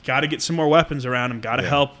 you got to get some more weapons around him. Got to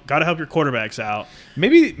help your quarterbacks out.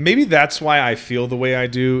 Maybe that's why I feel the way I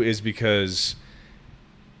do is because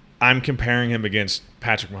I'm comparing him against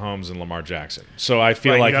Patrick Mahomes and Lamar Jackson. So I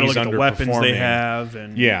feel like he's underperforming. The weapons they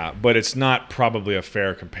have, but it's not probably a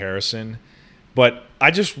fair comparison. But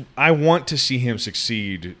I want to see him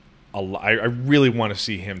succeed. I really want to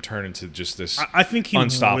see him turn into just this I think he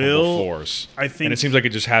unstoppable will. force. I think, and it seems like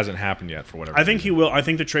it just hasn't happened yet for whatever I think reason. he will. I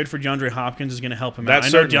think the trade for DeAndre Hopkins is going to help him That out. I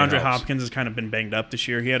know certainly DeAndre helps. Hopkins has kind of been banged up this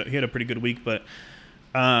year. He had a pretty good week, but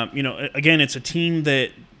again, it's a team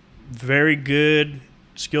that very good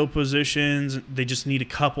skill positions. They just need a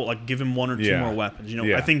couple, like give him one or two more weapons.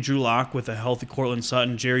 Yeah. I think Drew Lock with a healthy Cortland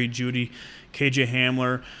Sutton, Jerry Jeudy, KJ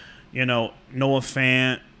Hamler, Noah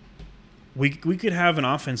Fant. We could have an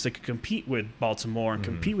offense that could compete with Baltimore and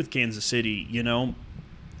compete with Kansas City.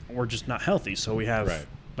 We're just not healthy, so we have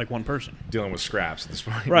like one person dealing with scraps at this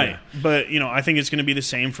point. right? Yeah. But I think it's going to be the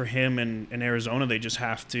same for him in Arizona. They just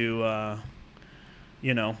have to,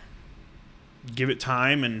 give it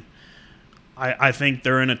time. And I think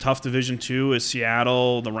they're in a tough division too, as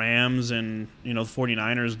Seattle, the Rams, and the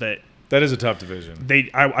 49ers. That is a tough division.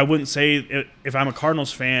 I wouldn't say, if I'm a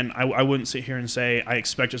Cardinals fan, I wouldn't sit here and say I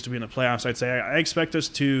expect us to be in the playoffs. I'd say I expect us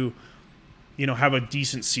to, have a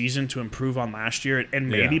decent season to improve on last year and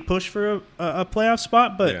maybe push for a playoff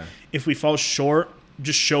spot. But if we fall short,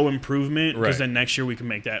 just show improvement, because then next year we can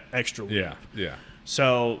make that extra leap. Yeah.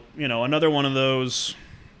 So, another one of those,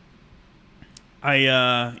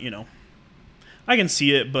 I can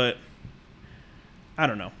see it, but I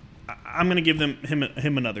don't know. I'm going to give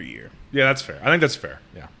him another year. Yeah, that's fair. I think that's fair.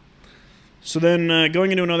 Yeah. So then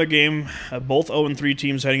going into another game, both 0-3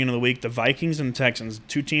 teams heading into the week, the Vikings and the Texans,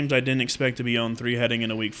 two teams I didn't expect to be 0-3 heading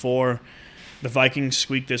into week 4. The Vikings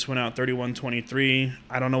squeaked this one out 31-23.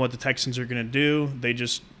 I don't know what the Texans are going to do. They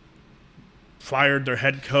just fired their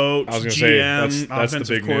head coach, I was going to GM, say, that's offensive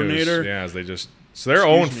the big coordinator. news. So they're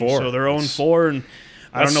 0-4. So they're 0-4, and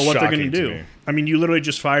I don't know what they're going to do. Me. I mean, you literally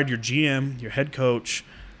just fired your GM, your head coach.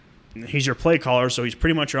 He's your play caller, so he's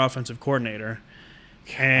pretty much your offensive coordinator.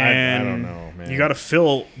 And I don't know, man. You got to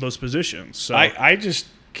fill those positions. So I just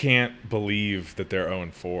can't believe that they're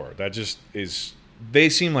 0-4. That just is. They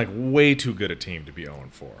seem like way too good a team to be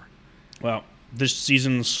 0-4. Well, this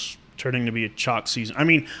season's turning to be a chalk season. I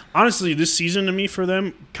mean, honestly, this season to me for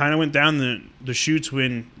them kind of went down the chutes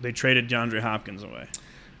when they traded DeAndre Hopkins away.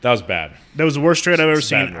 That was bad. That was the worst trade I've ever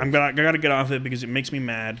seen. Move. I got to get off it because it makes me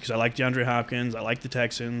mad because I like DeAndre Hopkins. I like the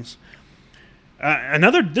Texans.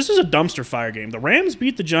 This is a dumpster fire game. The Rams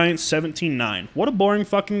beat the Giants 17-9. What a boring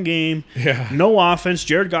fucking game. Yeah. No offense.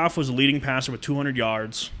 Jared Goff was the leading passer with 200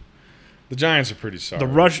 yards. The Giants are pretty sorry.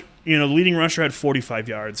 The leading rusher had 45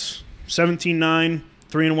 yards. 17-9,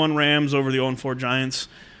 3-1 Rams over the 0-4 Giants.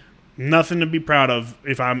 Nothing to be proud of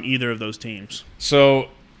if I'm either of those teams. So,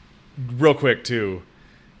 real quick too,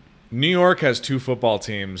 New York has 2 football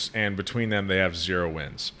teams, and between them they have 0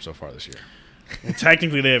 wins so far this year. Well,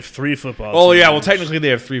 technically, they have 3 football teams. Oh, yeah. Well, technically, they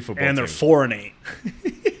have 3 football and teams. they're 4-8.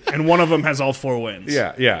 And one of them has all 4 wins.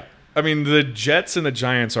 Yeah. I mean, the Jets and the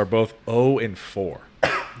Giants are both 0-4.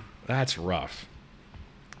 That's rough.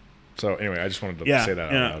 So, anyway, I just wanted to say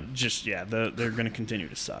that out loud. They're going to continue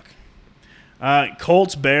to suck.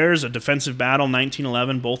 Colts, Bears, a defensive battle,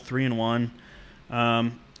 19-11, both 3-1.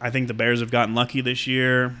 I think the Bears have gotten lucky this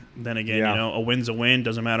year. Then again, a win's a win.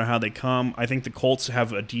 Doesn't matter how they come. I think the Colts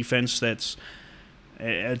have a defense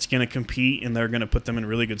it's going to compete, and they're going to put them in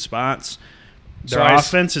really good spots. Their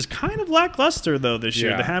offense is kind of lackluster, though, this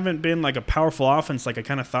year. They haven't been like a powerful offense like I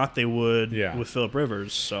kind of thought they would with Phillip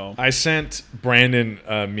Rivers. So I sent Brandon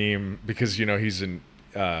a meme because, he's in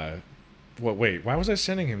wait, why was I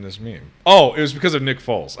sending him this meme? Oh, it was because of Nick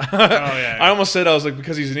Foles. I almost said, I was like,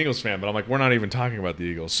 because he's an Eagles fan, but I'm like, we're not even talking about the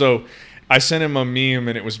Eagles. So I sent him a meme,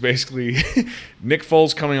 and it was basically Nick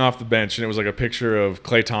Foles coming off the bench, and it was like a picture of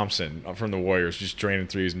Klay Thompson from the Warriors just draining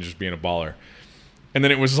threes and just being a baller. And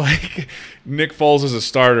then it was like Nick Foles as a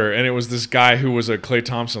starter, and it was this guy who was a Klay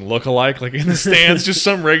Thompson lookalike, like in the stands, just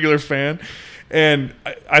some regular fan. And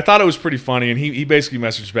I thought it was pretty funny, and he basically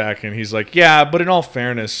messaged back, and he's like, yeah, but in all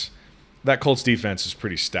fairness, that Colts defense is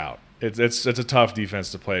pretty stout. It's a tough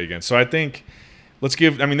defense to play against. So I think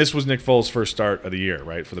this was Nick Foles' first start of the year,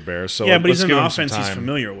 right, for the Bears. So but he's in an offense he's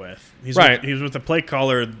familiar with. He's with a play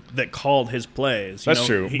caller that called his plays. That's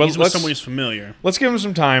true. He's with someone who's familiar. Let's give him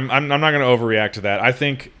some time. I'm not going to overreact to that. I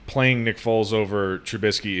think playing Nick Foles over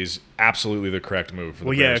Trubisky is absolutely the correct move for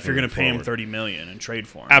the Bears. If you're going to pay him $30 million and trade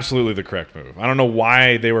for him. Absolutely the correct move. I don't know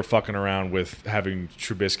why they were fucking around with having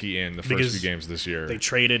Trubisky in the first few games this year. They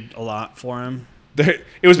traded a lot for him. It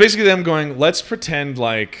was basically them going, let's pretend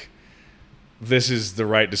like this is the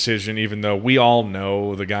right decision, even though we all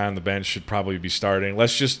know the guy on the bench should probably be starting.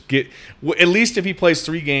 Let's just get – at least if he plays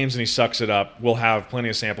 3 games and he sucks it up, we'll have plenty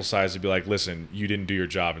of sample size to be like, listen, you didn't do your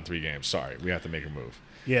job in 3 games. Sorry, we have to make a move.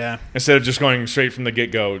 Yeah. Instead of just going straight from the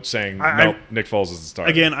get-go saying, nope, Nick Foles is the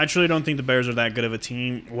starter. Again, I truly don't think the Bears are that good of a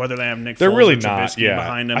team, whether they have Nick They're Foles really or not, Trubisky yeah.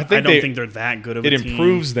 behind them. I I, think don't think they're that good of a team. It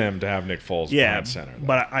improves them to have Nick Foles behind center. Though.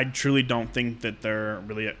 But I truly don't think that they're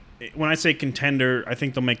really when I say contender, I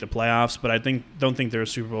think they'll make the playoffs, but I don't think they're a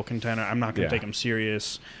Super Bowl contender. I'm not going to take them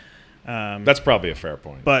serious. That's probably a fair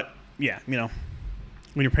point. But, yeah, when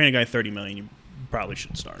you're paying a guy $30 million, you probably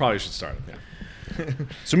should start. Probably should start him, yeah.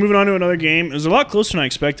 So moving on to another game. It was a lot closer than I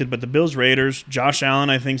expected, but the Bills-Raiders, Josh Allen,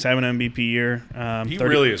 I think, is having an MVP year. He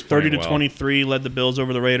really is playing 30-23, led the Bills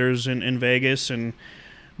over the Raiders in Vegas and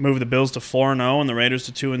moved the Bills to 4-0 and the Raiders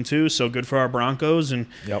to 2-2. So good for our Broncos and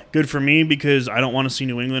good for me because I don't want to see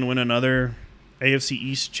New England win another AFC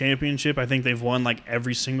East championship. I think they've won like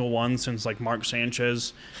every single one since like Mark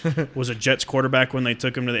Sanchez was a Jets quarterback when they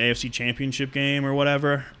took him to the AFC championship game or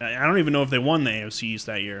whatever. I don't even know if they won the AFC East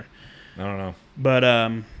that year. I don't know. But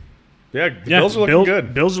Bills are looking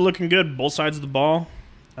good. Bills are looking good, both sides of the ball.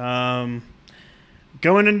 Going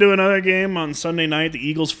into another game on Sunday night, the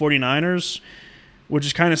Eagles-49ers, which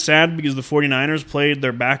is kind of sad because the 49ers played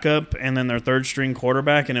their backup and then their third-string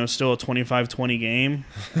quarterback, and it was still a 25-20 game.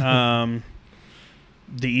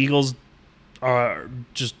 The Eagles are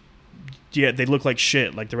just – they look like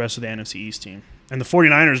shit like the rest of the NFC East team. And the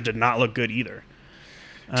 49ers did not look good either.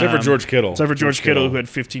 Except for George Kittle. Except for George Kittle, who had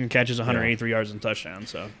 15 catches, 183 yards, and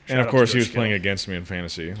touchdowns. So, and, of course, he was playing against me in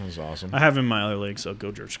fantasy. It was awesome. I have him in my other league, so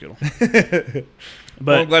go George Kittle.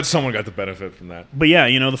 Well, I'm glad someone got the benefit from that. But, yeah,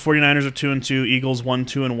 the 49ers are 2-2. Eagles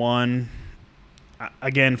 1-2-1.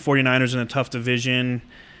 Again, 49ers in a tough division.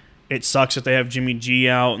 It sucks that they have Jimmy G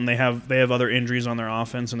out and they have other injuries on their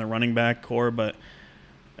offense and their running back core, but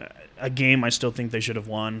a game I still think they should have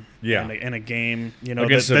won. Yeah. And a game,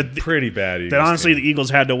 against a pretty bad Eagles that honestly team. The Eagles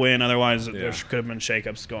had to win, otherwise there could have been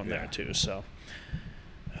shakeups going there too. So,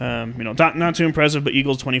 not too impressive, but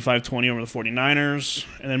Eagles 25-20 over the 49ers.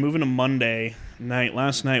 And then moving to Monday night,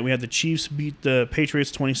 last night we had the Chiefs beat the Patriots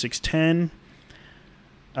 26-10.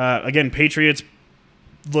 Again, Patriots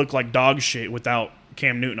look like dog shit without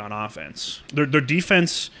Cam Newton on offense. Their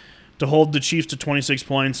defense to hold the Chiefs to 26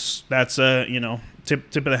 points, that's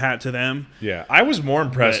tip of the hat to them. Yeah, I was more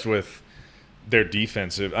impressed with their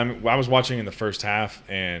defensive. I mean, I was watching in the first half,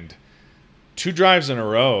 and 2 drives in a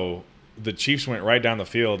row, the Chiefs went right down the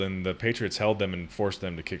field, and the Patriots held them and forced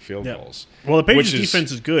them to kick field goals. Well, the Patriots'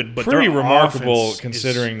 defense is good, but pretty their remarkable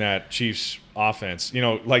considering that Chiefs offense.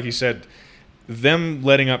 Like you said, them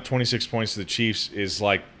letting up 26 points to the Chiefs is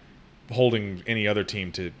like holding any other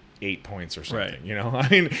team to 8 points or something. Right. I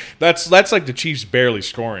mean, that's like the Chiefs barely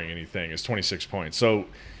scoring anything is 26 points. So,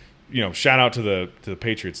 shout out to the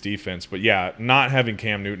Patriots defense. But yeah, not having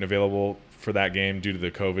Cam Newton available for that game due to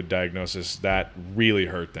the COVID diagnosis, that really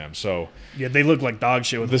hurt them. So yeah, they look like dog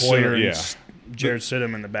shit with Hoyer and Jared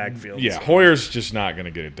Stidham in the backfield. Yeah, Hoyer's just not going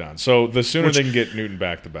to get it done. So the sooner they can get Newton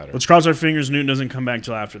back, the better. Let's cross our fingers Newton doesn't come back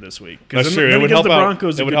till after this week. That's true. It would help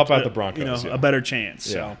out the Broncos. A better chance.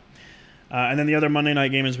 Yeah. So. And then the other Monday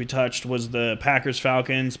night game, as we touched, was the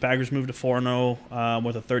Packers-Falcons. Packers moved to 4-0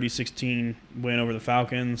 with a 30-16 win over the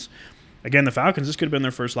Falcons. Again, the Falcons, this could have been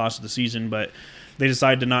their first loss of the season, but they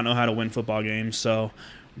decided to not know how to win football games. So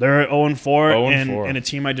they're 0-4, and a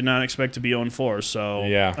team I did not expect to be 0-4. So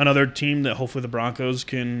another team that hopefully the Broncos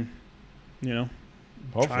can,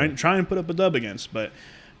 try and put up a dub against. But,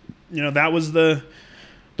 that was the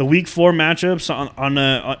Week 4 matchups on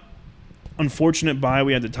a unfortunate bye.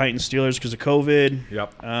 We had the Titans-Steelers because of COVID.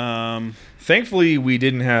 Yep. Thankfully, we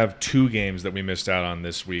didn't have 2 games that we missed out on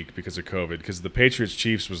this week because of COVID, because the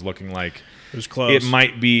Patriots-Chiefs was looking like it was close. It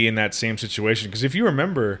might be in that same situation. Because if you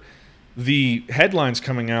remember, the headlines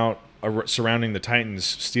coming out surrounding the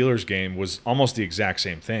Titans-Steelers game was almost the exact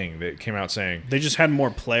same thing. That came out saying they just had more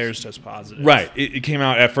players test positive. Right. It came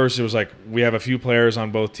out at first. It was like, we have a few players on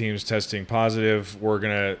both teams testing positive.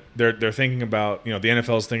 They're thinking about, the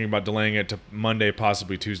NFL is thinking about delaying it to Monday,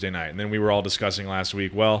 possibly Tuesday night. And then we were all discussing last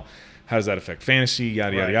week, well, how does that affect fantasy?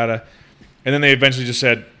 Yada yada yada. And then they eventually just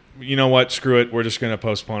said, you know what? Screw it. We're just going to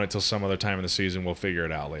postpone it till some other time in the season. We'll figure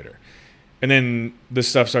it out later. And then this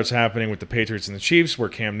stuff starts happening with the Patriots and the Chiefs, where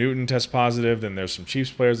Cam Newton tests positive. Then there's some Chiefs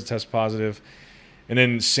players that test positive. And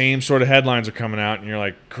then same sort of headlines are coming out, and you're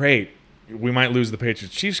like, great, we might lose the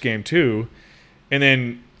Patriots-Chiefs game too. And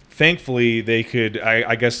then thankfully they could,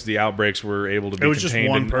 I guess the outbreaks were able to be contained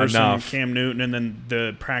enough. It was just one person, Cam Newton, and then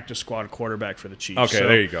the practice squad quarterback for the Chiefs. Okay,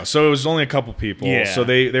 there you go. So it was only a couple people. Yeah. So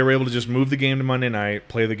they were able to just move the game to Monday night,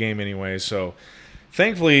 play the game anyway. So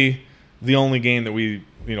thankfully the only game that we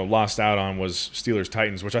lost out on was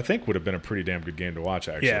Steelers-Titans, which I think would have been a pretty damn good game to watch,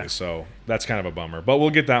 actually. Yeah. So that's kind of a bummer. But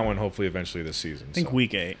we'll get that one hopefully eventually this season. I think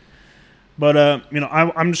Week 8. But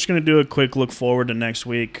I'm just gonna do a quick look forward to next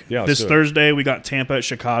week. Yeah, this Thursday we got Tampa at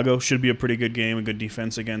Chicago. Should be a pretty good game, a good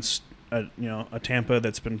defense against a Tampa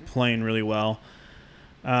that's been playing really well.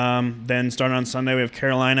 Then starting on Sunday we have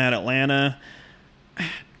Carolina at Atlanta.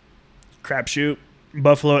 Crapshoot.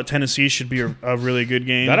 Buffalo at Tennessee should be a really good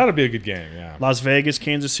game. That ought to be a good game, yeah. Las Vegas,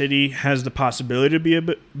 Kansas City has the possibility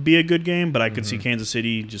to be a good game, but I could see Kansas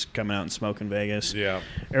City just coming out and smoking Vegas. Yeah.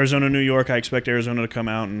 Arizona, New York, I expect Arizona to come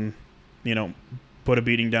out and, put a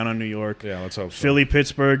beating down on New York. Yeah, let's hope so. Philly,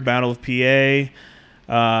 Pittsburgh, Battle of PA.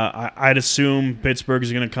 I'd assume Pittsburgh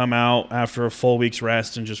is going to come out after a full week's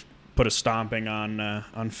rest and just put a stomping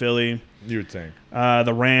on Philly. You would think.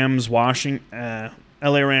 The Rams,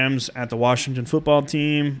 LA Rams at the Washington football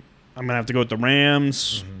team. I'm going to have to go with the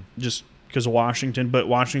Rams just because of Washington. But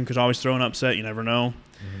Washington could always throw an upset. You never know.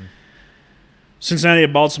 Cincinnati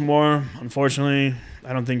at Baltimore. Unfortunately,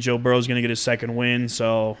 I don't think Joe Burrow is going to get his second win.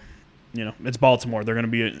 So, it's Baltimore. They're going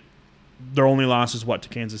to be their only loss is what to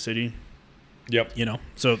Kansas City. Yep.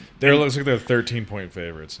 So it looks like they're 13-point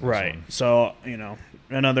favorites. Right. So,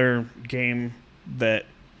 another game that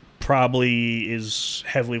probably is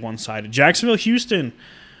heavily one-sided. Jacksonville, Houston,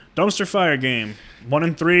 dumpster fire game.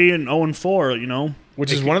 1-3 and 0-4.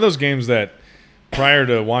 Which is one of those games that prior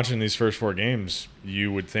to watching these first 4 games,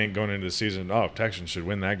 you would think going into the season, Texans should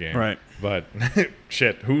win that game. Right. But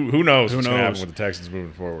shit, who knows what's going to happen with the Texans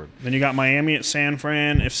moving forward. Then you got Miami at San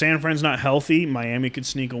Fran. If San Fran's not healthy, Miami could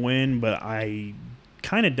sneak a win, but I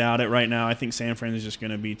kind of doubt it right now. I think San Fran is just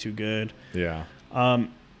going to be too good. Yeah.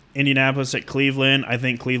 Indianapolis at Cleveland. I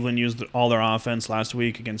think Cleveland used all their offense last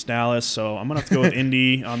week against Dallas, so I'm going to have to go with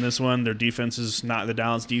Indy on this one. Their defense is not the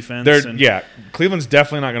Dallas defense. Cleveland's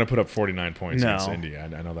definitely not going to put up 49 points against Indy. I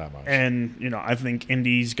know that much. And, I think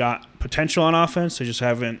Indy's got potential on offense. They just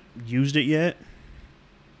haven't used it yet.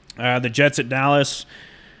 The Jets at Dallas.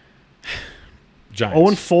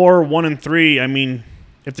 Giants. 0-4, 1-3. I mean,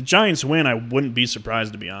 if the Giants win, I wouldn't be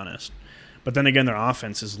surprised, to be honest. But then again, their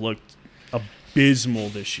offense has looked abysmal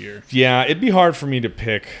this year. Yeah, it'd be hard for me to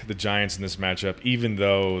pick the Giants in this matchup, even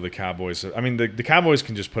though the Cowboys. I mean, the Cowboys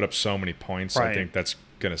can just put up so many points. Right. I think that's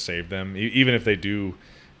going to save them, even if they do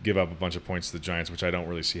give up a bunch of points to the Giants, which I don't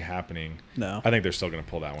really see happening. No, I think they're still going to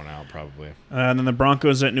pull that one out probably. And then the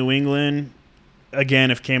Broncos at New England. Again,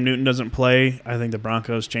 if Cam Newton doesn't play, I think the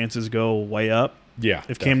Broncos' chances go way up. Yeah, if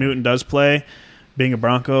definitely. Cam Newton does play, being a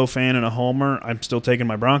Bronco fan and a homer, I'm still taking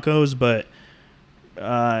my Broncos, but.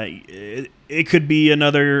 It could be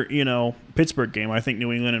another, Pittsburgh game. I think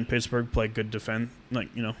New England and Pittsburgh play good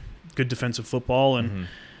good defensive football, and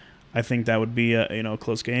I think that would be a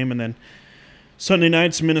close game. And then Sunday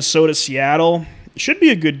night's Minnesota Seattle. Should be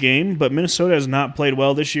a good game, but Minnesota has not played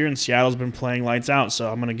well this year, and Seattle's been playing lights out.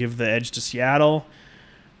 So I'm going to give the edge to Seattle.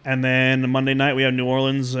 And then Monday night we have New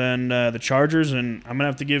Orleans and the Chargers, and I'm going to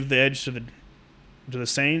have to give the edge to the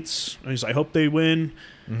Saints. I hope they win,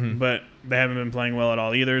 but they haven't been playing well at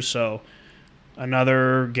all either. So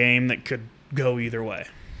another game that could go either way.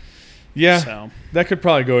 Yeah, that could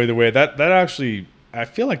probably go either way. That actually, I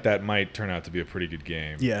feel like that might turn out to be a pretty good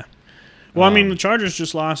game. Yeah. Well, I mean, the Chargers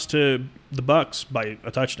just lost to the Bucs by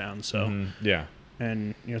a touchdown. So yeah.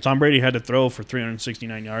 And Tom Brady had to throw for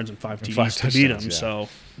 369 yards and 5 TDs to beat him. Yeah. So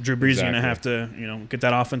Drew Brees is going to have to get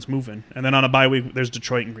that offense moving. And then on a bye week, there's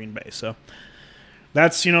Detroit and Green Bay. So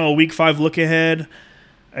that's a Week 5 look ahead.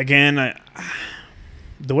 Again,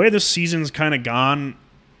 the way this season's kind of gone,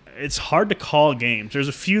 it's hard to call games. There's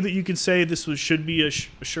a few that you could say this should be a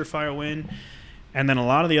surefire win, and then a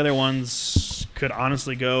lot of the other ones could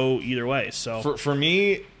honestly go either way. So for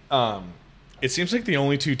me, it seems like the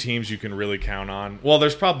only 2 teams you can really count on. Well,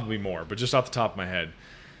 there's probably more, but just off the top of my head,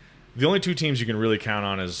 the only 2 teams you can really count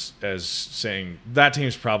on as saying that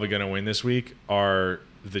team's probably going to win this week are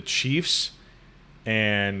the Chiefs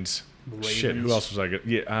and. Ravens. Shit, who else was I going to...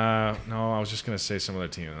 Yeah, no, I was just going to say some other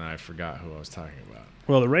team, and then I forgot who I was talking about.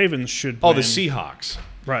 Well, the Ravens should win. The Seahawks.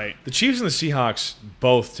 Right. The Chiefs and the Seahawks,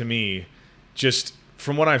 both, to me, just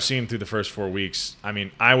from what I've seen through the first 4 weeks, I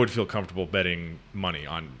mean, I would feel comfortable betting money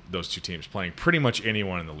on those 2 teams playing pretty much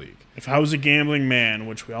anyone in the league. If I was a gambling man,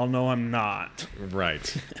 which we all know I'm not.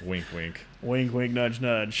 Right. Wink, wink. Wink, wink, nudge,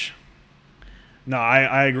 nudge. No,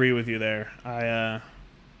 I agree with you there.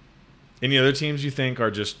 Any other teams you think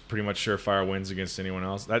are just pretty much surefire wins against anyone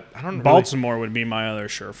else? Baltimore would be my other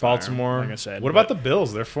surefire. Baltimore, like I said. What about the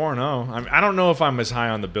Bills? They're 4-0. I don't know if I'm as high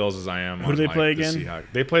on the Bills as I am. Who do they play again? Seahawks.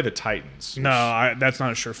 They play the Titans. No, that's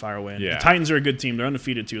not a surefire win. Yeah. The Titans are a good team. They're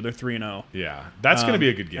undefeated too. They're 3-0. Yeah, that's going to be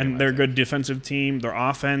a good game. And they're a good defensive team. Their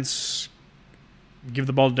offense, give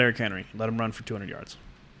the ball to Derrick Henry. Let him run for 200 yards.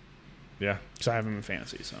 Yeah, because I have him in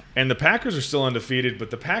fantasy. So. And the Packers are still undefeated,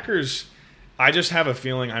 but the Packers. I just have a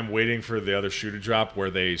feeling I'm waiting for the other shoe to drop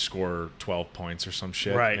where they score 12 points or some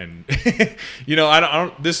shit. Right. And I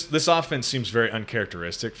don't. This offense seems very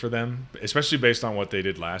uncharacteristic for them, especially based on what they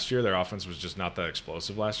did last year. Their offense was just not that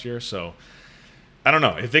explosive last year. So I don't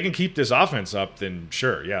know if they can keep this offense up. Then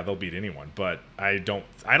sure, yeah, they'll beat anyone. But I don't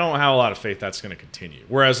have a lot of faith that's going to continue.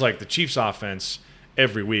 Whereas like the Chiefs offense,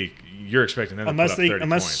 every week you're expecting them to put up 30 points.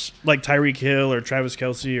 Unless like Tyreek Hill or Travis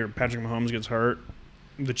Kelce or Patrick Mahomes gets hurt.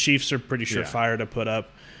 The Chiefs are pretty surefire to put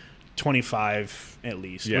up 25 at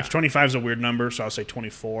least. Yeah. Which 25 is a weird number, so I'll say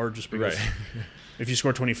 24 just because Right. if you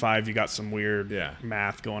score 25, you got some weird Yeah.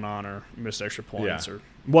 math going on or missed extra points Yeah. or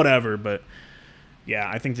whatever. But, yeah,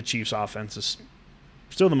 I think the Chiefs' offense is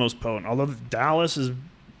still the most potent. Although Dallas has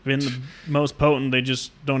been the most potent, they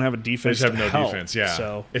just don't have a defense They just have to no help. defense, yeah.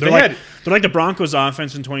 So If they're they they're like the Broncos'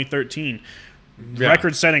 offense in 2013. Yeah.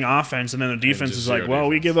 Record-setting offense, and then the defense just is like, zero well,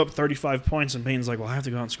 we defense. give up 35 points, and Payton's like, well, I have to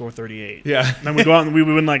go out and score 38. Yeah. And then we go out and we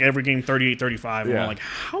win like every game 38-35, and Yeah. we're like,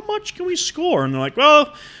 how much can we score? And they're like,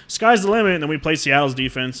 well, sky's the limit. And then we play Seattle's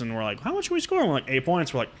defense, and we're like, how much can we score? And we're like, 8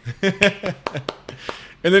 points. We're like,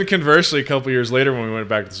 And then conversely, a couple years later, when we went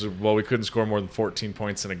back to the Super Bowl, we couldn't score more than 14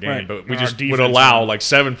 points in a game, Right. but we Our just defense would allow won. like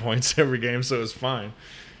 7 points every game, so it was fine.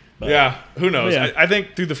 Yeah, who knows? yeah. I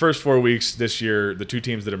think through the first 4 weeks this year, the two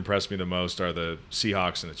teams that impressed me the most are the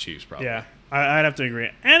Seahawks and the Chiefs, probably. yeah, I'd have to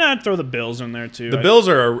agree. And I'd throw the Bills in there, too. The Bills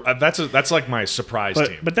are that's like my surprise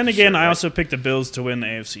team. But then again, Sure, I right? also picked the Bills to win the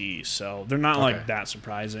AFC East, so they're not Okay. like that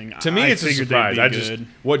surprising. To me, I it's a figured surprise. they'd be good.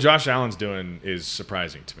 What Josh Allen's doing is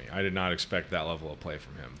surprising to me. I did not expect that level of play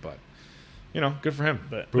from him, but good for him.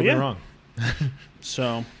 But Prove yeah. me wrong.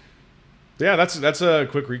 So, Yeah, that's a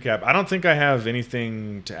quick recap. I don't think I have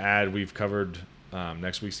anything to add. We've covered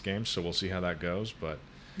next week's games, so we'll see how that goes. But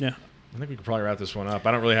yeah. I think we could probably wrap this one up.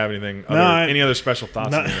 I don't really have anything. I- Any other special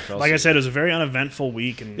thoughts on the NFL? Like I season? said, it was a very uneventful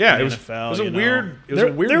week in Yeah, in it was. NFL. It was a you know. weird. It was There-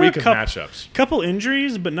 a weird there were week of matchups. Couple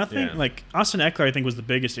injuries, but nothing Yeah. like Austin Eckler. I think was the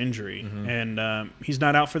biggest injury, Mm-hmm. and he's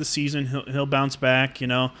not out for the season. He'll bounce back.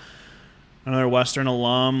 Another Western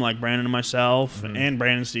alum like Brandon and myself, Mm-hmm. and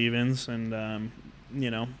Brandon Stevens, and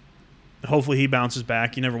hopefully he bounces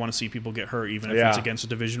back. You never want to see people get hurt, even if Yeah. it's against a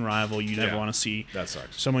division rival. You never Yeah. want to see That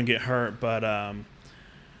sucks. someone get hurt. But I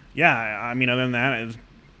mean, other than that, it was a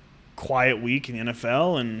quiet week in the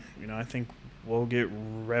NFL, and I think we'll get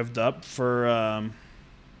revved up for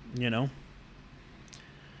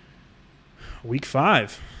week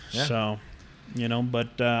 5. Yeah. So,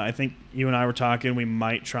 but I think you and I were talking. We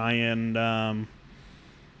might try and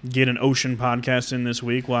get an Ocean podcast in this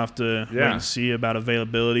week. We'll have to wait Yeah. and see about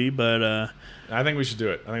availability, but I think we should do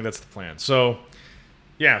it. I think that's the plan. So,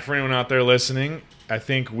 yeah, for anyone out there listening, I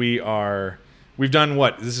think we've done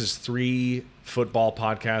what? This is 3 football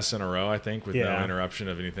podcasts in a row, I think, with no Yeah. interruption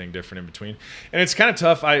of anything different in between. And it's kind of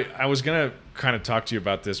tough. I was going to kind of talk to you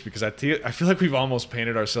about this because I feel like we've almost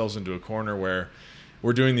painted ourselves into a corner where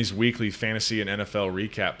we're doing these weekly fantasy and NFL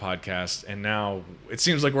recap podcasts, and now it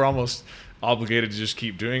seems like we're almost obligated to just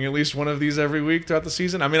keep doing at least one of these every week throughout the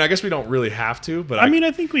season. I mean, I guess we don't really have to, but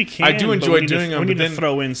I think we can. I do but enjoy we need doing to, them, We need but to then-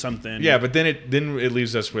 throw in something. yeah, but then it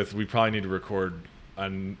leaves us with we probably need to record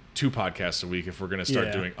 2 podcasts a week if we're going to start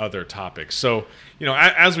Yeah. doing other topics. So,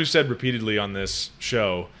 as we've said repeatedly on this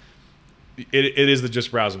show, it is the Just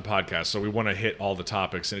Browsing podcast. So we want to hit all the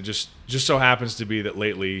topics, and it just so happens to be that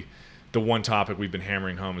lately the one topic we've been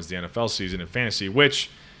hammering home is the NFL season and fantasy, which,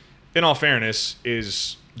 in all fairness,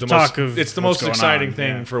 is the Talk most. of It's the what's most going exciting on,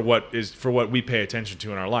 thing yeah. for what we pay attention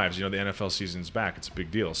to in our lives. The NFL season's back; it's a big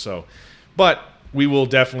deal. So, but we will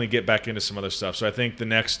definitely get back into some other stuff. So I think the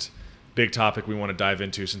next big topic we want to dive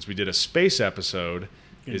into, since we did a space episode,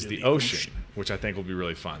 is the ocean, which I think will be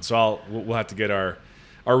really fun. So we'll have to get our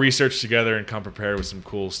research together and come prepared with some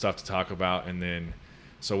cool stuff to talk about, and then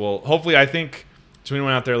we'll hopefully, I think, to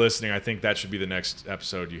anyone out there listening, I think that should be the next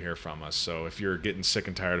episode you hear from us. So if you're getting sick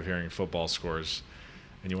and tired of hearing football scores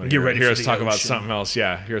and you want to hear us talk about something else,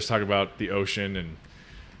 hear us talk about the ocean and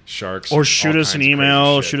sharks, Or and shoot all us an kinds of crazy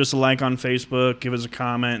email, shit. shoot us a like on Facebook, give us a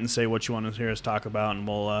comment, and say what you want to hear us talk about, and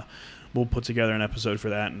we'll put together an episode for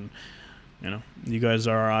that. And you guys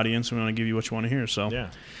are our audience, and we want to give you what you want to hear. So Yeah,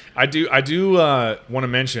 I do want to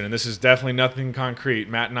mention, and this is definitely nothing concrete.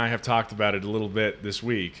 Matt and I have talked about it a little bit this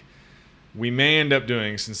week. We may end up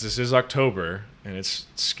doing, since this is October and it's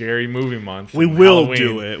Scary Movie Month, we and will Halloween,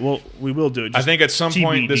 do it. We will do it. I think at some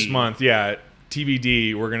point this TBD. month,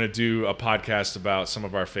 TBD, we're gonna do a podcast about some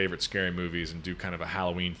of our favorite scary movies and do kind of a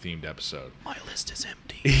Halloween themed episode. My list is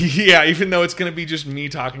empty. Yeah, even though it's gonna be just me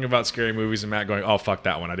talking about scary movies and Matt going, "Oh fuck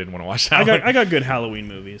that one, I didn't want to watch that one." I got good Halloween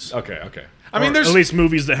movies. Okay. I mean, Or there's at least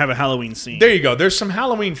movies that have a Halloween scene. there you go. There's some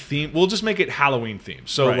Halloween theme. We'll just make it Halloween themed.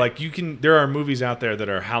 So Right. like there are movies out there that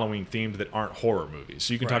are Halloween themed that aren't horror movies.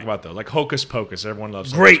 So you can talk Right. about those, like Hocus Pocus. Everyone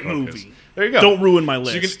loves Great Hocus Pocus. movie. There you go. Don't ruin my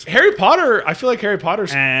So list. Harry Potter. I feel like Harry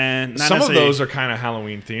Potter's. And not Some of necessarily- those are kind of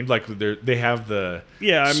Halloween themed. Like they have the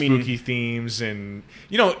Yeah, I mean- spooky themes, and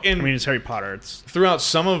it's Harry Potter. It's throughout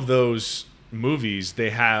some of those movies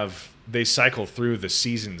they cycle through the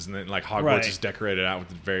seasons, and then like Hogwarts Right. is decorated out with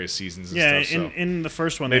the various seasons and yeah. stuff. So In the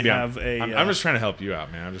first one, maybe they have I'm just trying to help you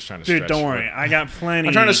out, man. I'm just trying to dude. stretch Don't what- worry, I got plenty.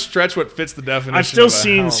 I'm trying to stretch what fits the definition. I've still of a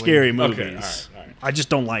seen Halloween. scary movies. Okay, all right. I just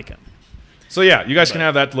don't like them. So yeah, you guys can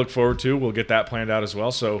have that to look forward to. We'll get that planned out as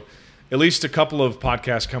well. So at least a couple of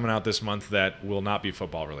podcasts coming out this month that will not be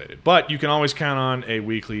football related. But you can always count on a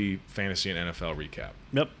weekly fantasy and NFL recap.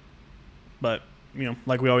 Yep. But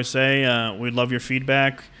like we always say, we'd love your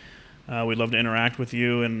feedback. We'd love to interact with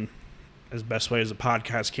you, and as best way as a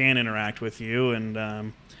podcast can interact with you.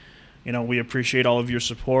 And we appreciate all of your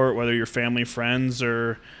support, whether you're family, friends,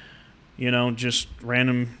 or just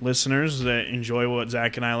random listeners that enjoy what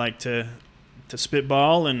Zach and I like to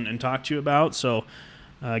spitball and talk to you about. So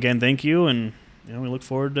again, thank you, and we look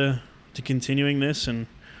forward to continuing this, and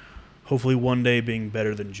hopefully one day being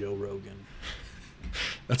better than Joe Rogan.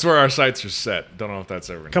 That's where our sights are set. Don't know if that's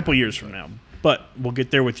ever A couple years from now, but we'll get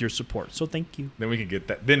there with your support. So thank you. Then we can get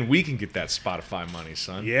that. Then we can get that Spotify money,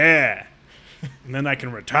 son. Yeah, and then I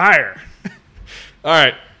can retire. All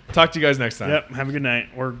right. Talk to you guys next time. Yep. Have a good night,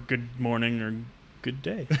 or good morning, or good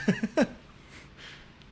day.